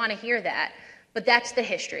people don't want to hear that. But that's the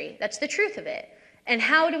history. That's the truth of it. And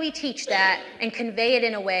how do we teach that and convey it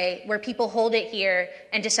in a way where people hold it here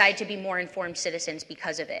and decide to be more informed citizens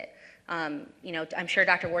because of it? I'm sure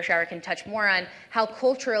Dr. Warshauer can touch more on how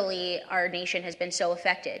culturally our nation has been so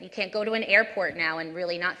affected. You can't go to an airport now and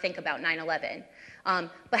really not think about 9/11.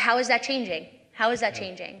 But how is that changing? How is that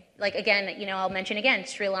changing? Like, again, I'll mention again,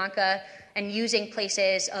 Sri Lanka and using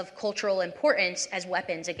places of cultural importance as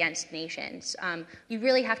weapons against nations. You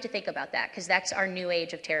really have to think about that because that's our new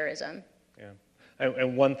age of terrorism. Yeah.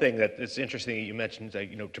 And one thing that is interesting that you mentioned,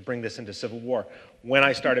 to bring this into Civil War, when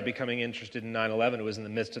I started becoming interested in 9/11, it was in the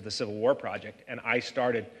midst of the Civil War project, and I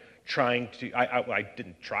started trying to, I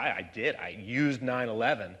didn't try, I did. I used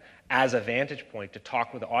 9/11 as a vantage point to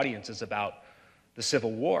talk with audiences about the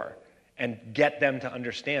Civil War and get them to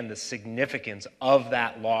understand the significance of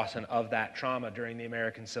that loss and of that trauma during the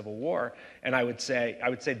American Civil War. And I would say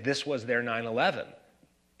this was their 9/11,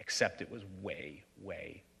 except it was way,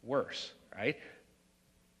 way worse, right?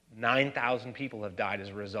 9,000 people have died as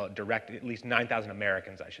a result, at least 9,000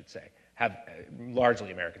 Americans, I should say,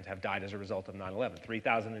 largely Americans, have died as a result of 9/11.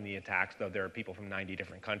 3,000 in the attacks, though there are people from 90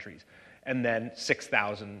 different countries. And then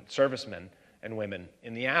 6,000 servicemen and women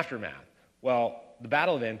in the aftermath. Well, the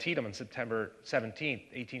Battle of Antietam on September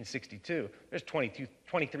 17th, 1862, there's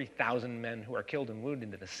 23,000 men who are killed and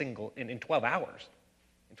wounded in 12 hours.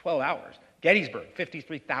 In 12 hours. Gettysburg,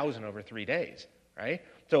 53,000 over 3 days, right?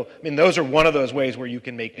 So, those are one of those ways where you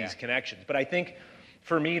can make these connections. But I think,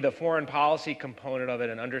 for me, the foreign policy component of it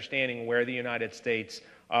and understanding where the United States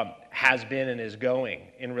has been and is going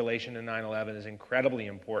in relation to 9/11 is incredibly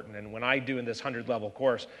important. And when I do in this 100-level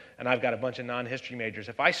course, and I've got a bunch of non-history majors,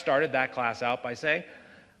 if I started that class out by saying,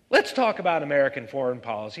 let's talk about American foreign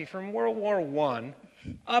policy from World War I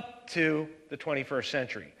up to the 21st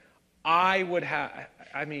century, I would have,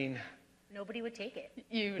 Nobody would take it.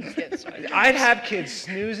 You would get started. I'd have kids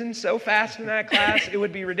snoozing so fast in that class, it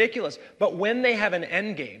would be ridiculous. But when they have an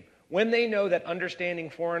end game, when they know that understanding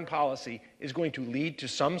foreign policy is going to lead to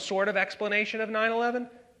some sort of explanation of 9/11,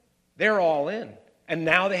 They're all in. And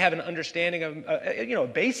now they have an understanding of, a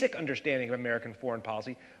basic understanding of American foreign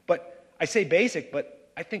policy. But I say basic, but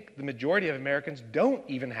I think the majority of Americans don't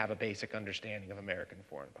even have a basic understanding of American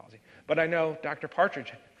foreign policy. But I know Dr.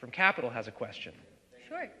 Partridge from Capitol has a question.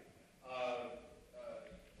 Sure.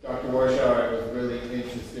 Dr. Warshauer, I was really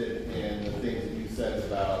interested in the things that you said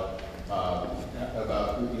about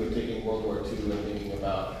taking World War II and thinking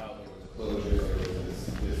about how there was closure, there was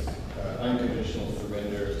this unconditional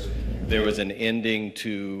surrender. There was an ending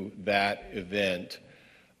to that event.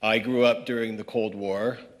 I grew up during the Cold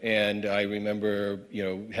War, and I remember,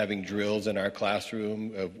 having drills in our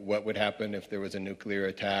classroom of what would happen if there was a nuclear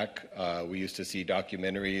attack. We used to see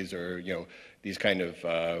documentaries or, these kind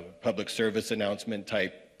of public service announcement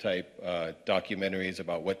type documentaries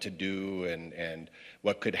about what to do and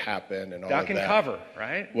what could happen and all Duck of that. and cover,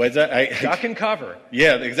 right? Was that? Duck and cover.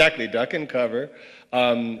 Yeah, exactly, duck and cover.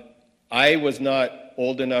 I was not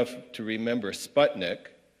old enough to remember Sputnik,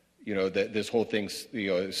 this whole thing,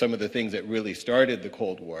 some of the things that really started the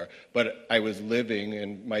Cold War, but I was living,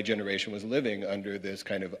 and my generation was living under this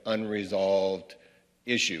kind of unresolved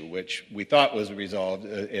issue, which we thought was resolved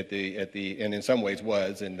and in some ways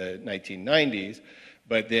was in the 1990s,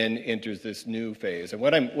 but then enters this new phase. And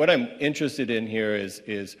what I'm interested in here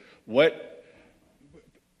is what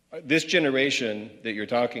this generation that you're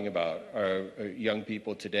talking about, are young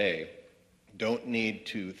people today, don't need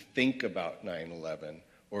to think about 9/11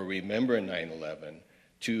 or remember 9/11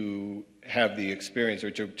 to have the experience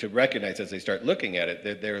or to recognize as they start looking at it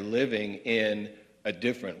that they're living in a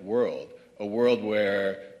different world, a world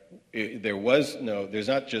where there's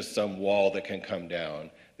not just some wall that can come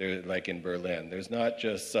down. Like in Berlin, there's not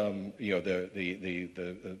just some,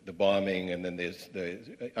 the bombing and then there's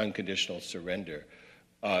the unconditional surrender.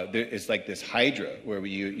 It's like this hydra where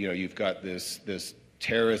you've got this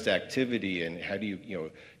terrorist activity, and how do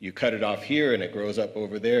you cut it off here and it grows up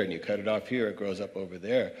over there, and you cut it off here, it grows up over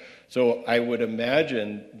there. So I would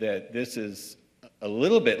imagine that this is a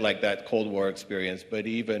little bit like that Cold War experience, but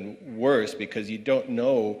even worse because you don't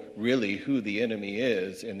know really who the enemy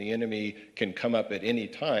is, and the enemy can come up at any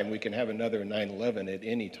time. We can have another 9/11 at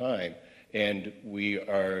any time, and we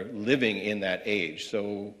are living in that age.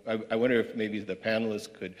 So I wonder if maybe the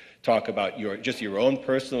panelists could talk about your own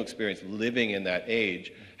personal experience living in that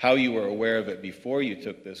age, how you were aware of it before you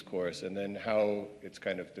took this course, and then how it's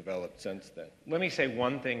kind of developed since then. Let me say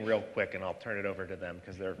one thing real quick, and I'll turn it over to them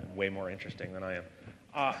because they're way more interesting than I am.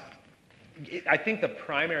 I think the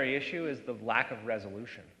primary issue is the lack of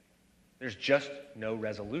resolution. There's just no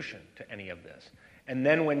resolution to any of this. And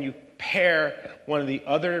then when you pair one of the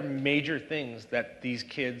other major things that these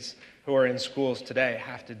kids who are in schools today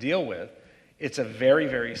have to deal with, it's a very,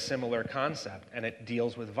 very similar concept, and it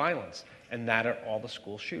deals with violence, and that are all the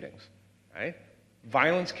school shootings, right?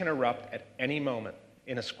 Violence can erupt at any moment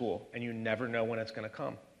in a school, and you never know when it's going to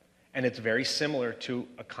come. And it's very similar to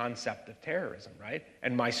a concept of terrorism, right?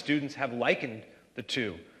 And my students have likened the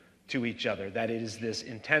two to each other, that it is this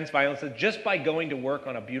intense violence that just by going to work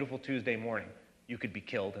on a beautiful Tuesday morning, you could be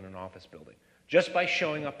killed in an office building. Just by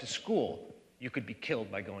showing up to school, you could be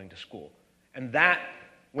killed by going to school. And that,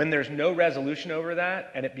 when there's no resolution over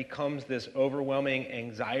that, and it becomes this overwhelming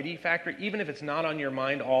anxiety factor, even if it's not on your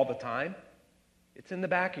mind all the time, it's in the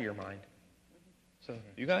back of your mind. So,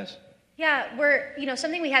 you guys? Yeah,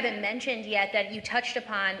 something we haven't mentioned yet that you touched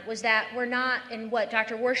upon was that we're not, in what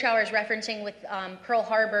Dr. Warshauer is referencing with Pearl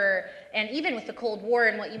Harbor and even with the Cold War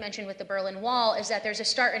and what you mentioned with the Berlin Wall, is that there's a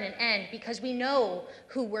start and an end because we know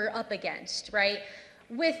who we're up against, right?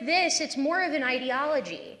 With this, it's more of an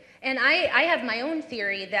ideology. And I have my own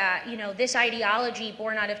theory that, this ideology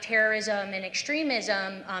born out of terrorism and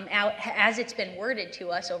extremism, as it's been worded to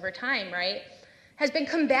us over time, right, has been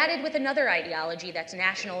combated with another ideology that's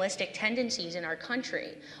nationalistic tendencies in our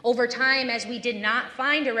country. Over time, as we did not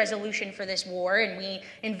find a resolution for this war and we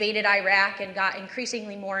invaded Iraq and got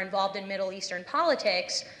increasingly more involved in Middle Eastern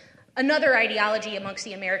politics, another ideology amongst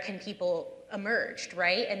the American people emerged,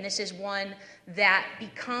 right? And this is one that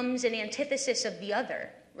becomes an antithesis of the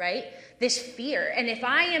other, right? This fear. And if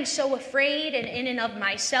I am so afraid and in and of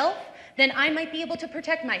myself, then I might be able to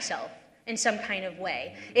protect myself in some kind of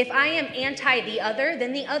way. If I am anti the other,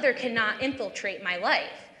 then the other cannot infiltrate my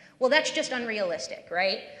life. Well, that's just unrealistic,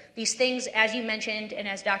 right? These things, as you mentioned, and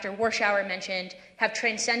as Dr. Warshauer mentioned, have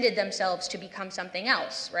transcended themselves to become something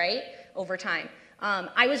else, right, over time.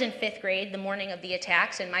 I was in 5th grade the morning of the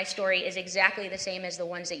attacks, and my story is exactly the same as the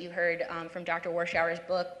ones that you heard from Dr. Warshauer's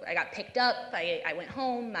book. I got picked up, I went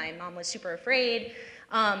home, my mom was super afraid.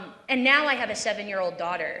 And now I have a 7-year-old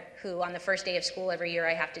daughter who on the first day of school every year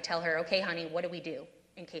I have to tell her, okay, honey, what do we do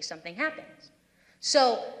in case something happens?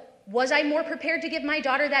 So Was I more prepared to give my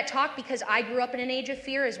daughter that talk because I grew up in an age of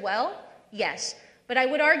fear as well? Yes. But I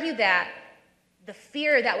would argue that the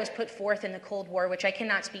fear that was put forth in the Cold War, which I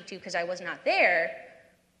cannot speak to because I was not there,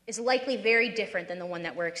 is likely very different than the one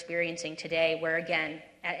that we're experiencing today, where, again,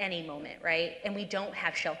 at any moment, right? And we don't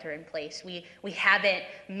have shelter in place. We haven't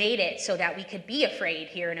made it so that we could be afraid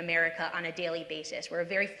here in America on a daily basis. We're a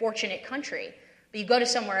very fortunate country. But you go to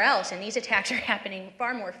somewhere else, and these attacks are happening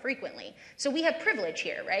far more frequently. So we have privilege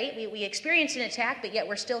here, right? We experience an attack, but yet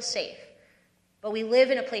we're still safe. But we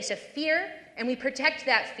live in a place of fear, and we protect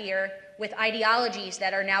that fear with ideologies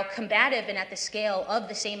that are now combative and at the scale of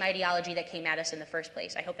the same ideology that came at us in the first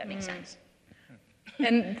place. I hope that makes sense.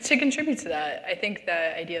 And to contribute to that, I think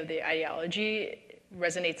the idea of the ideology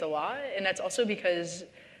resonates a lot, and that's also because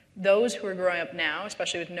those who are growing up now,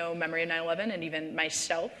 especially with no memory of 9/11, and even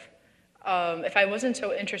myself, if I wasn't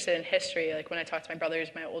so interested in history, like when I talk to my brothers,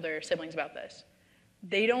 my older siblings about this,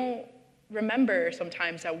 they don't remember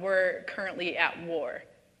sometimes that we're currently at war,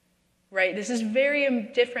 right? This is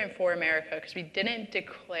very different for America because we didn't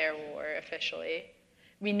declare war officially.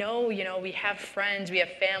 We know, we have friends, we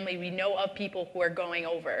have family, we know of people who are going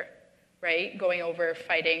over, right? Going over,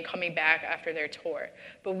 fighting, coming back after their tour.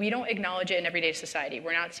 But we don't acknowledge it in everyday society.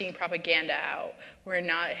 We're not seeing propaganda out.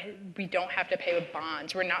 We don't have to pay with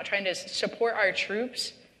bonds. We're not trying to support our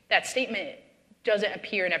troops. That statement doesn't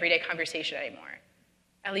appear in everyday conversation anymore.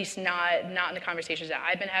 At least not in the conversations that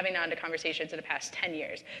I've been having, not in the conversations in the past 10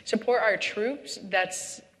 years. Support our troops,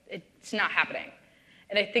 it's not happening.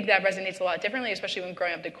 And I think that resonates a lot differently, especially when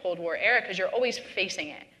growing up the Cold War era, because you're always facing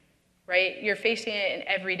it, right? You're facing it in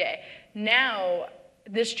every day. Now,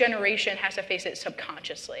 this generation has to face it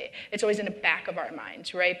subconsciously. It's always in the back of our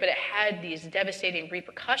minds, right? But it had these devastating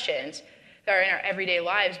repercussions that are in our everyday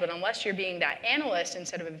lives, but unless you're being that analyst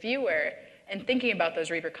instead of a viewer and thinking about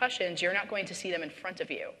those repercussions, you're not going to see them in front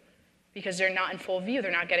of you because they're not in full view.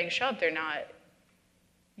 They're not getting shoved. They're not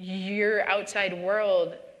your outside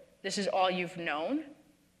world. This is all you've known.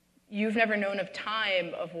 You've never known of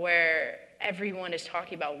time of where everyone is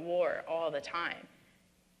talking about war all the time.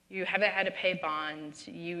 You haven't had to pay bonds.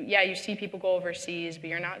 You see people go overseas, but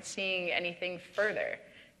you're not seeing anything further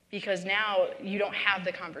because now you don't have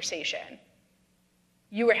the conversation.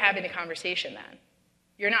 You were having the conversation then.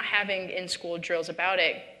 You're not having in-school drills about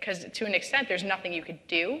it because to an extent there's nothing you could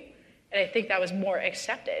do. And I think that was more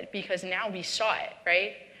accepted because now we saw it,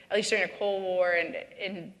 right? At least during the Cold War and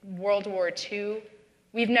in World War II,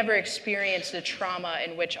 we've never experienced the trauma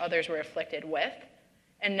in which others were afflicted with.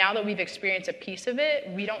 And now that we've experienced a piece of it,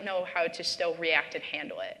 we don't know how to still react and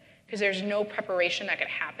handle it because there's no preparation that could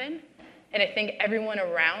happen. And I think everyone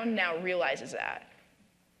around now realizes that.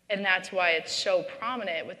 And that's why it's so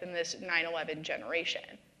prominent within this 9/11 generation.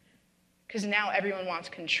 Because now everyone wants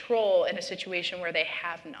control in a situation where they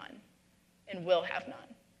have none and will have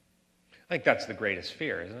none. I think that's the greatest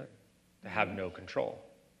fear, isn't it? To have no control.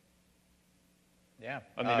 Yeah.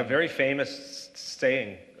 I mean, a very famous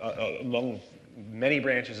saying among many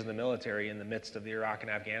branches of the military in the midst of the Iraq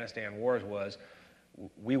and Afghanistan wars was,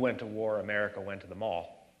 "We went to war, America went to the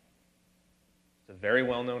mall." It's a very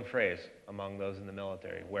well-known phrase among those in the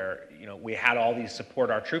military where, we had all these support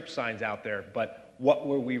our troops signs out there, but what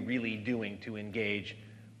were we really doing to engage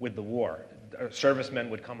with the war? Servicemen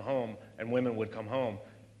would come home and women would come home,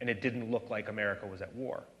 and it didn't look like America was at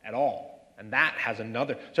war at all. And that has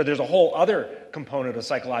so there's a whole other component of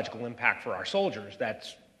psychological impact for our soldiers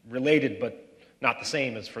that's related but not the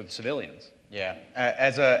same as for the civilians. Yeah.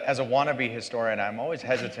 As a wannabe historian, I'm always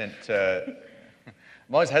hesitant to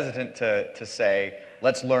say,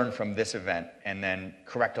 let's learn from this event and then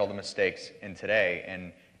correct all the mistakes in today,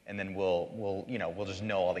 and then we'll just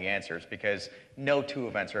know all the answers because no two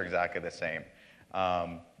events are exactly the same.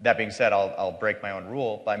 That being said, I'll break my own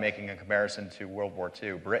rule by making a comparison to World War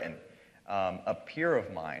II, Britain. A peer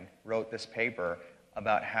of mine wrote this paper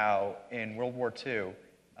about how in World War II,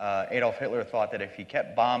 Adolf Hitler thought that if he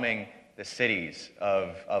kept bombing the cities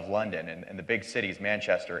of London and the big cities,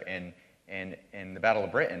 Manchester, in the Battle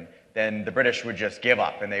of Britain, then the British would just give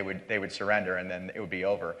up and they would surrender and then it would be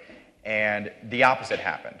over. And the opposite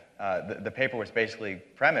happened. The paper was basically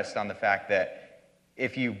premised on the fact that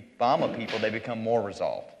if you bomb a people, they become more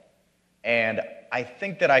resolved. And I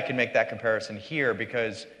think that I can make that comparison here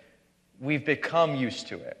because we've become used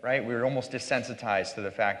to it, right? We're almost desensitized to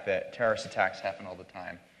the fact that terrorist attacks happen all the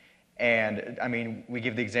time. And I mean, we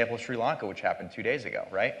give the example of Sri Lanka, which happened 2 days ago,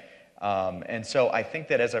 right? And so I think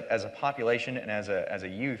that as a population and as a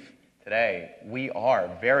youth today, we are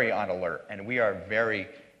very on alert and we are very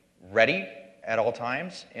ready at all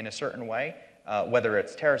times in a certain way, whether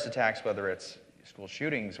it's terrorist attacks, whether it's school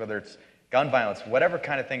shootings, whether it's gun violence, whatever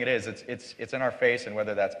kind of thing it is, it's in our face, and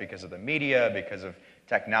whether that's because of the media, because of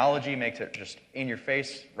technology makes it just in your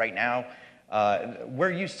face right now,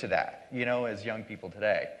 we're used to that, as young people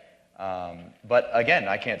today. But again,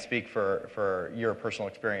 I can't speak for your personal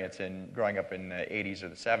experience in growing up in the 80s or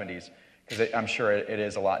the 70s, because I'm sure it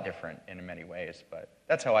is a lot different in many ways, but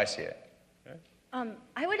that's how I see it.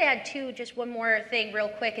 I would add, too, just one more thing real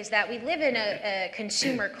quick, is that we live in a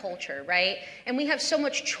consumer culture, right? And we have so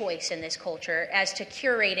much choice in this culture as to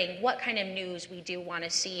curating what kind of news we do want to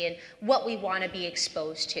see and what we want to be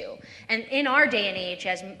exposed to. And in our day and age,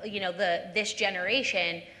 as this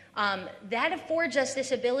generation, that affords us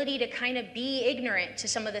this ability to kind of be ignorant to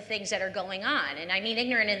some of the things that are going on. And I mean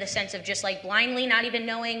ignorant in the sense of just like blindly not even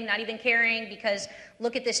knowing, not even caring, because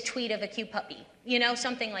look at this tweet of a cute puppy,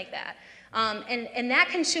 something like that. And that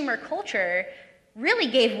consumer culture really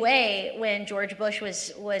gave way when George Bush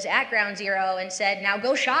was at Ground Zero and said, now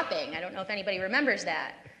go shopping. I don't know if anybody remembers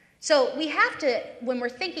that. So we have to, when we're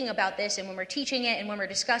thinking about this and when we're teaching it and when we're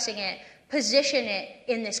discussing it, position it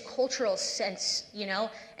in this cultural sense,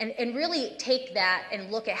 and really take that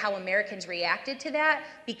and look at how Americans reacted to that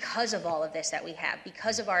because of all of this that we have,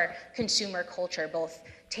 because of our consumer culture, both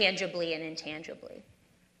tangibly and intangibly.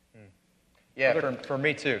 Yeah, for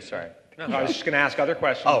me too, sorry. No, I was just going to ask other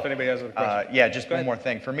questions if anybody has other questions. Yeah, just one more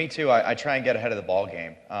thing. For me too, I try and get ahead of the ball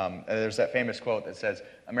game. There's that famous quote that says,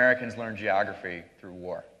 Americans learn geography through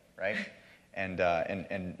war, right? And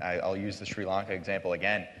I'll use the Sri Lanka example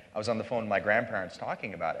again. I was on the phone with my grandparents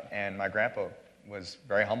talking about it, and my grandpa was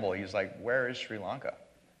very humble. He was like, where is Sri Lanka?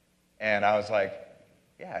 And I was like,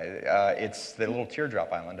 yeah, it's the little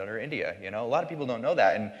teardrop island under India. A lot of people don't know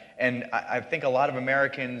that, and I think a lot of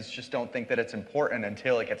Americans just don't think that it's important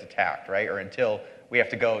until it gets attacked, right? Or until we have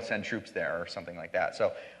to go send troops there or something like that.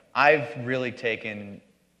 So I've really taken,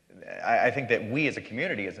 I think that we as a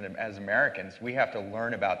community, as Americans, we have to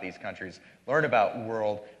learn about these countries, learn about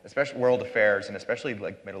especially world affairs, and especially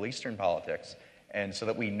like Middle Eastern politics, and so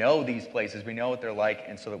that we know these places, we know what they're like,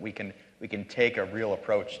 and so that we can take a real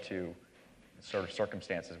approach to sort of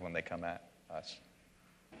circumstances when they come at us.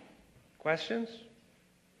 Questions?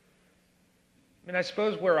 I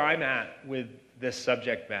suppose where I'm at with this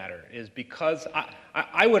subject matter is because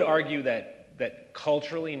I would argue that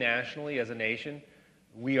culturally, nationally, as a nation,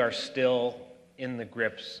 we are still in the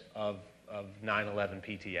grips of 9/11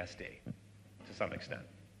 PTSD to some extent.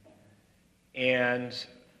 And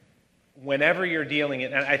whenever you're dealing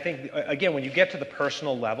it, and I think, again, when you get to the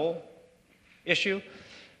personal level issue,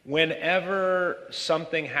 whenever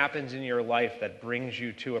something happens in your life that brings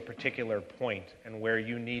you to a particular point and where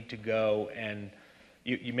you need to go and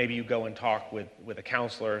maybe you go and talk with a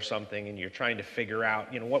counselor or something and you're trying to figure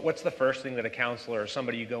out, what's the first thing that a counselor or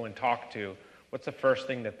somebody you go and talk to, what's the first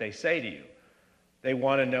thing that they say to you? They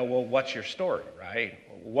want to know, well, what's your story, right?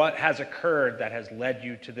 What has occurred that has led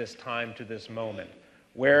you to this time, to this moment?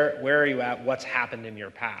 Where are you at? What's happened in your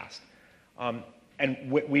past?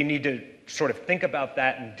 And we need to sort of think about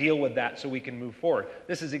that and deal with that so we can move forward.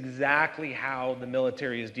 This is exactly how the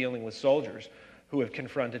military is dealing with soldiers who have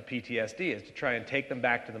confronted PTSD, is to try and take them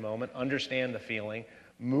back to the moment, understand the feeling,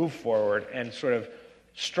 move forward, and sort of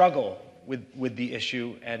struggle with the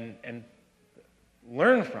issue and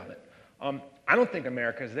learn from it. I don't think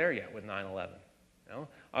America is there yet with 9/11.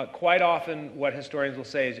 Quite often what historians will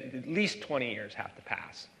say is at least 20 years have to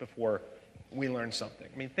pass before we learn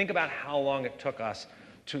something. Think about how long it took us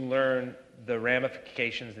to learn the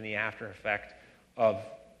ramifications and the after effect of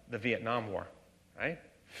the Vietnam War, right?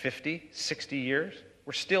 50, 60 years?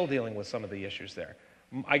 We're still dealing with some of the issues there.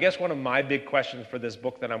 I guess one of my big questions for this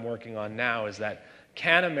book that I'm working on now is that,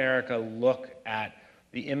 can America look at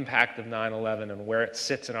the impact of 9/11 and where it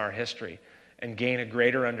sits in our history and gain a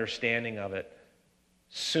greater understanding of it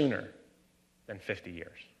sooner than 50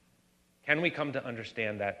 years? Can we come to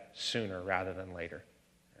understand that sooner rather than later?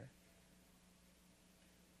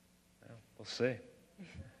 Well, we'll see.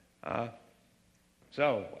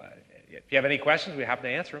 So, if you have any questions, we're happy to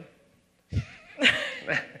answer them.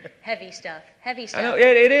 Heavy stuff. Heavy stuff. I know,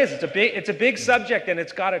 it is. It's a big subject, and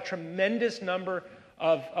it's got a tremendous number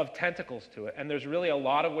of tentacles to it. And there's really a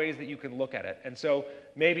lot of ways that you can look at it. And so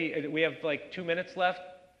maybe we have like 2 minutes left.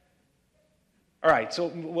 All right, so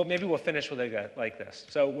maybe we'll finish with it like this.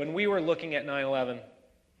 So when we were looking at 9/11,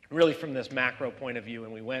 really from this macro point of view,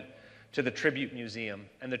 and we went to the Tribute Museum,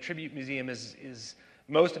 and the Tribute Museum is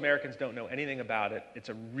most Americans don't know anything about it. It's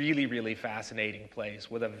a really, really fascinating place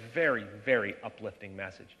with a very, very uplifting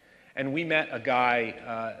message. And we met a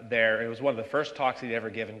guy there. It was one of the first talks he'd ever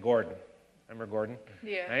given, Gordon. Remember Gordon?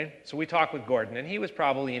 Yeah. Right? So we talked with Gordon, and he was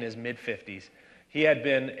probably in his mid-50s. He had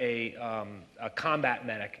been a combat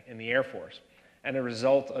medic in the Air Force. And a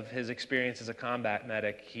result of his experience as a combat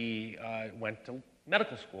medic, he went to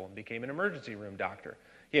medical school and became an emergency room doctor.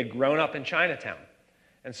 He had grown up in Chinatown.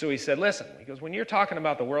 And so he said, listen, he goes, when you're talking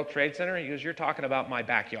about the World Trade Center, he goes, you're talking about my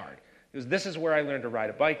backyard. He goes, this is where I learned to ride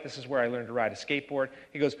a bike. This is where I learned to ride a skateboard.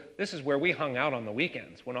 He goes, this is where we hung out on the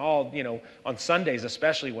weekends. When on Sundays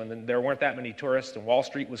especially, when there weren't that many tourists and Wall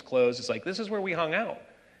Street was closed, it's like, this is where we hung out.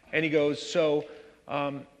 And he goes, so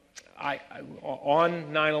on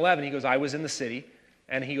 9/11, he goes, I was in the city,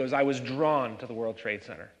 and he goes, I was drawn to the World Trade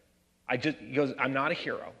Center. He goes, I'm not a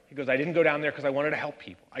hero. He goes, I didn't go down there because I wanted to help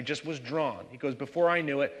people. I just was drawn. He goes, before I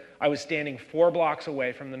knew it, I was standing 4 blocks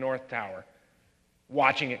away from the North Tower,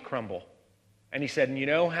 watching it crumble. And he said, and you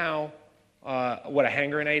know how, what a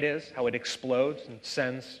hand grenade is, how it explodes and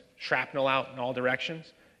sends shrapnel out in all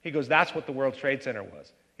directions? He goes, that's what the World Trade Center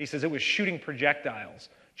was. He says, it was shooting projectiles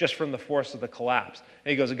just from the force of the collapse.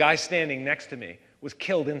 And he goes, a guy standing next to me was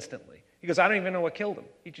killed instantly. He goes, I don't even know what killed him.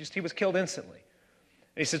 He was killed instantly.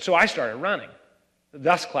 And he said, so I started running. The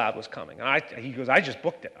dust cloud was coming. And he goes, I just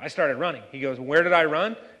booked it. I started running. He goes, where did I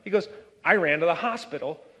run? He goes, I ran to the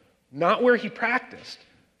hospital, not where he practiced,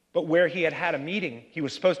 but where he had a meeting. He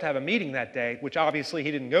was supposed to have a meeting that day, which obviously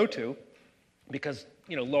he didn't go to because,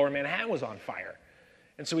 Lower Manhattan was on fire.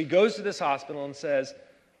 And so he goes to this hospital and says,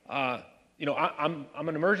 I'm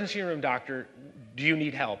an emergency room doctor. Do you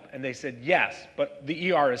need help? And they said, yes, but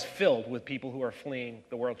the ER is filled with people who are fleeing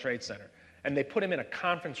the World Trade Center. And they put him in a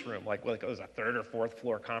conference room, like it was a 3rd or 4th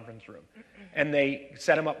floor conference room. And they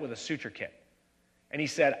set him up with a suture kit. And he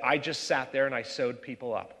said, I just sat there and I sewed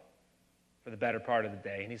people up for the better part of the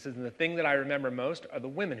day. And he says, and the thing that I remember most are the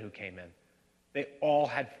women who came in. They all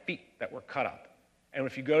had feet that were cut up. And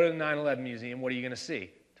if you go to the 9/11 museum, what are you going to see?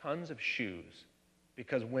 Tons of shoes.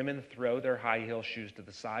 Because women throw their high heel shoes to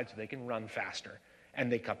the side so they can run faster.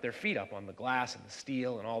 And they cut their feet up on the glass and the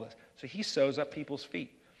steel and all this. So he sews up people's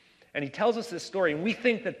feet. And he tells us this story, and we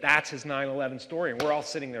think that that's his 9/11 story, and we're all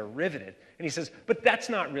sitting there riveted. And he says, but that's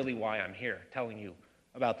not really why I'm here telling you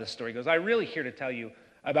about this story. He goes, I'm really here to tell you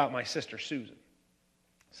about my sister Susan.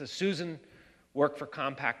 He says, Susan worked for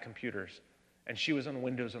Compaq Computers, and she was on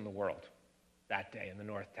Windows in the World that day in the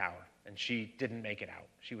North Tower, and she didn't make it out.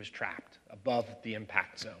 She was trapped above the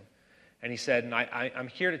impact zone. And he said, and I'm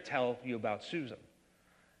here to tell you about Susan.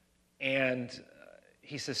 And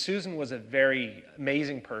he says, Susan was a very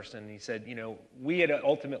amazing person. He said, we had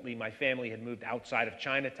ultimately, my family had moved outside of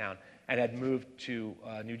Chinatown and had moved to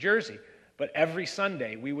New Jersey. But every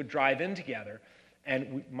Sunday, we would drive in together,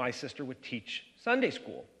 and my sister would teach Sunday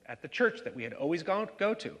school at the church that we had always go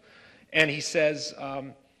to. And he says,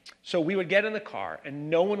 so we would get in the car, and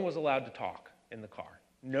no one was allowed to talk in the car.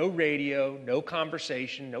 No radio, no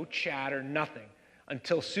conversation, no chatter, nothing,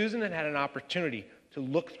 until Susan had an opportunity to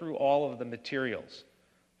look through all of the materials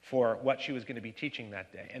for what she was going to be teaching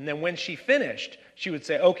that day. And then when she finished, she would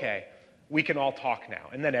say, okay, we can all talk now.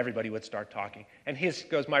 And then everybody would start talking. And his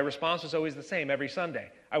goes, my response was always the same every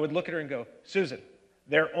Sunday. I would look at her and go, Susan,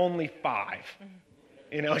 there are only 5.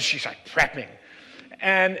 She's like prepping.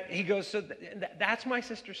 And he goes, so that's my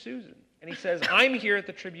sister Susan. And he says, I'm here at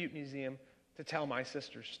the Tribute Museum to tell my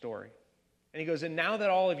sister's story. And he goes, and now that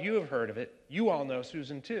all of you have heard of it, you all know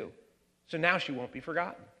Susan too. So now she won't be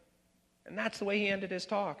forgotten. And that's the way he ended his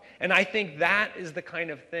talk. And I think that is the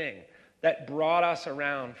kind of thing that brought us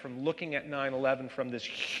around from looking at 9/11 from this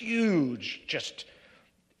huge, just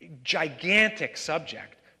gigantic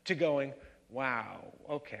subject to going, wow,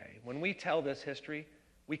 okay, when we tell this history,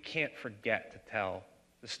 we can't forget to tell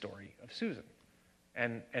the story of Susan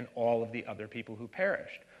and all of the other people who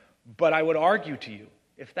perished. But I would argue to you,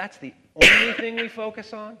 if that's the only thing we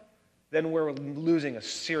focus on, then we're losing a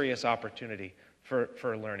serious opportunity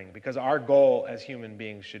for learning, because our goal as human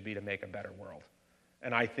beings should be to make a better world.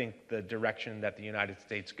 And I think the direction that the United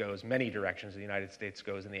States goes, many directions the United States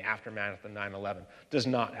goes in the aftermath of 9/11, does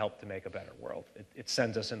not help to make a better world. It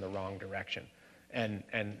sends us in the wrong direction. And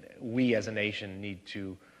we as a nation need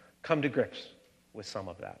to come to grips with some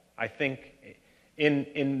of that. I think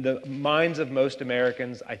in the minds of most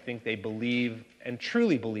Americans, I think they believe and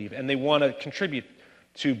truly believe, and they want to contribute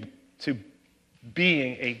to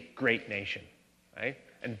being a great nation, right?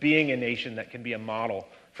 And being a nation that can be a model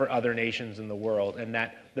for other nations in the world, and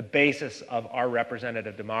that the basis of our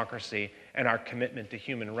representative democracy and our commitment to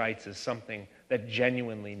human rights is something that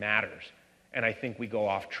genuinely matters. And I think we go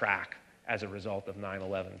off track as a result of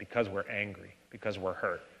 9/11 because we're angry, because we're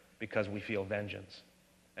hurt, because we feel vengeance.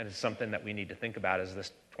 And it's something that we need to think about as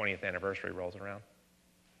this 20th anniversary rolls around.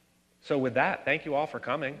 So with that, thank you all for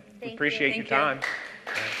coming. We appreciate your time.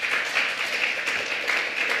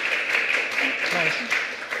 Nice.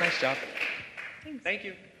 Nice job. Thank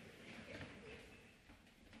you.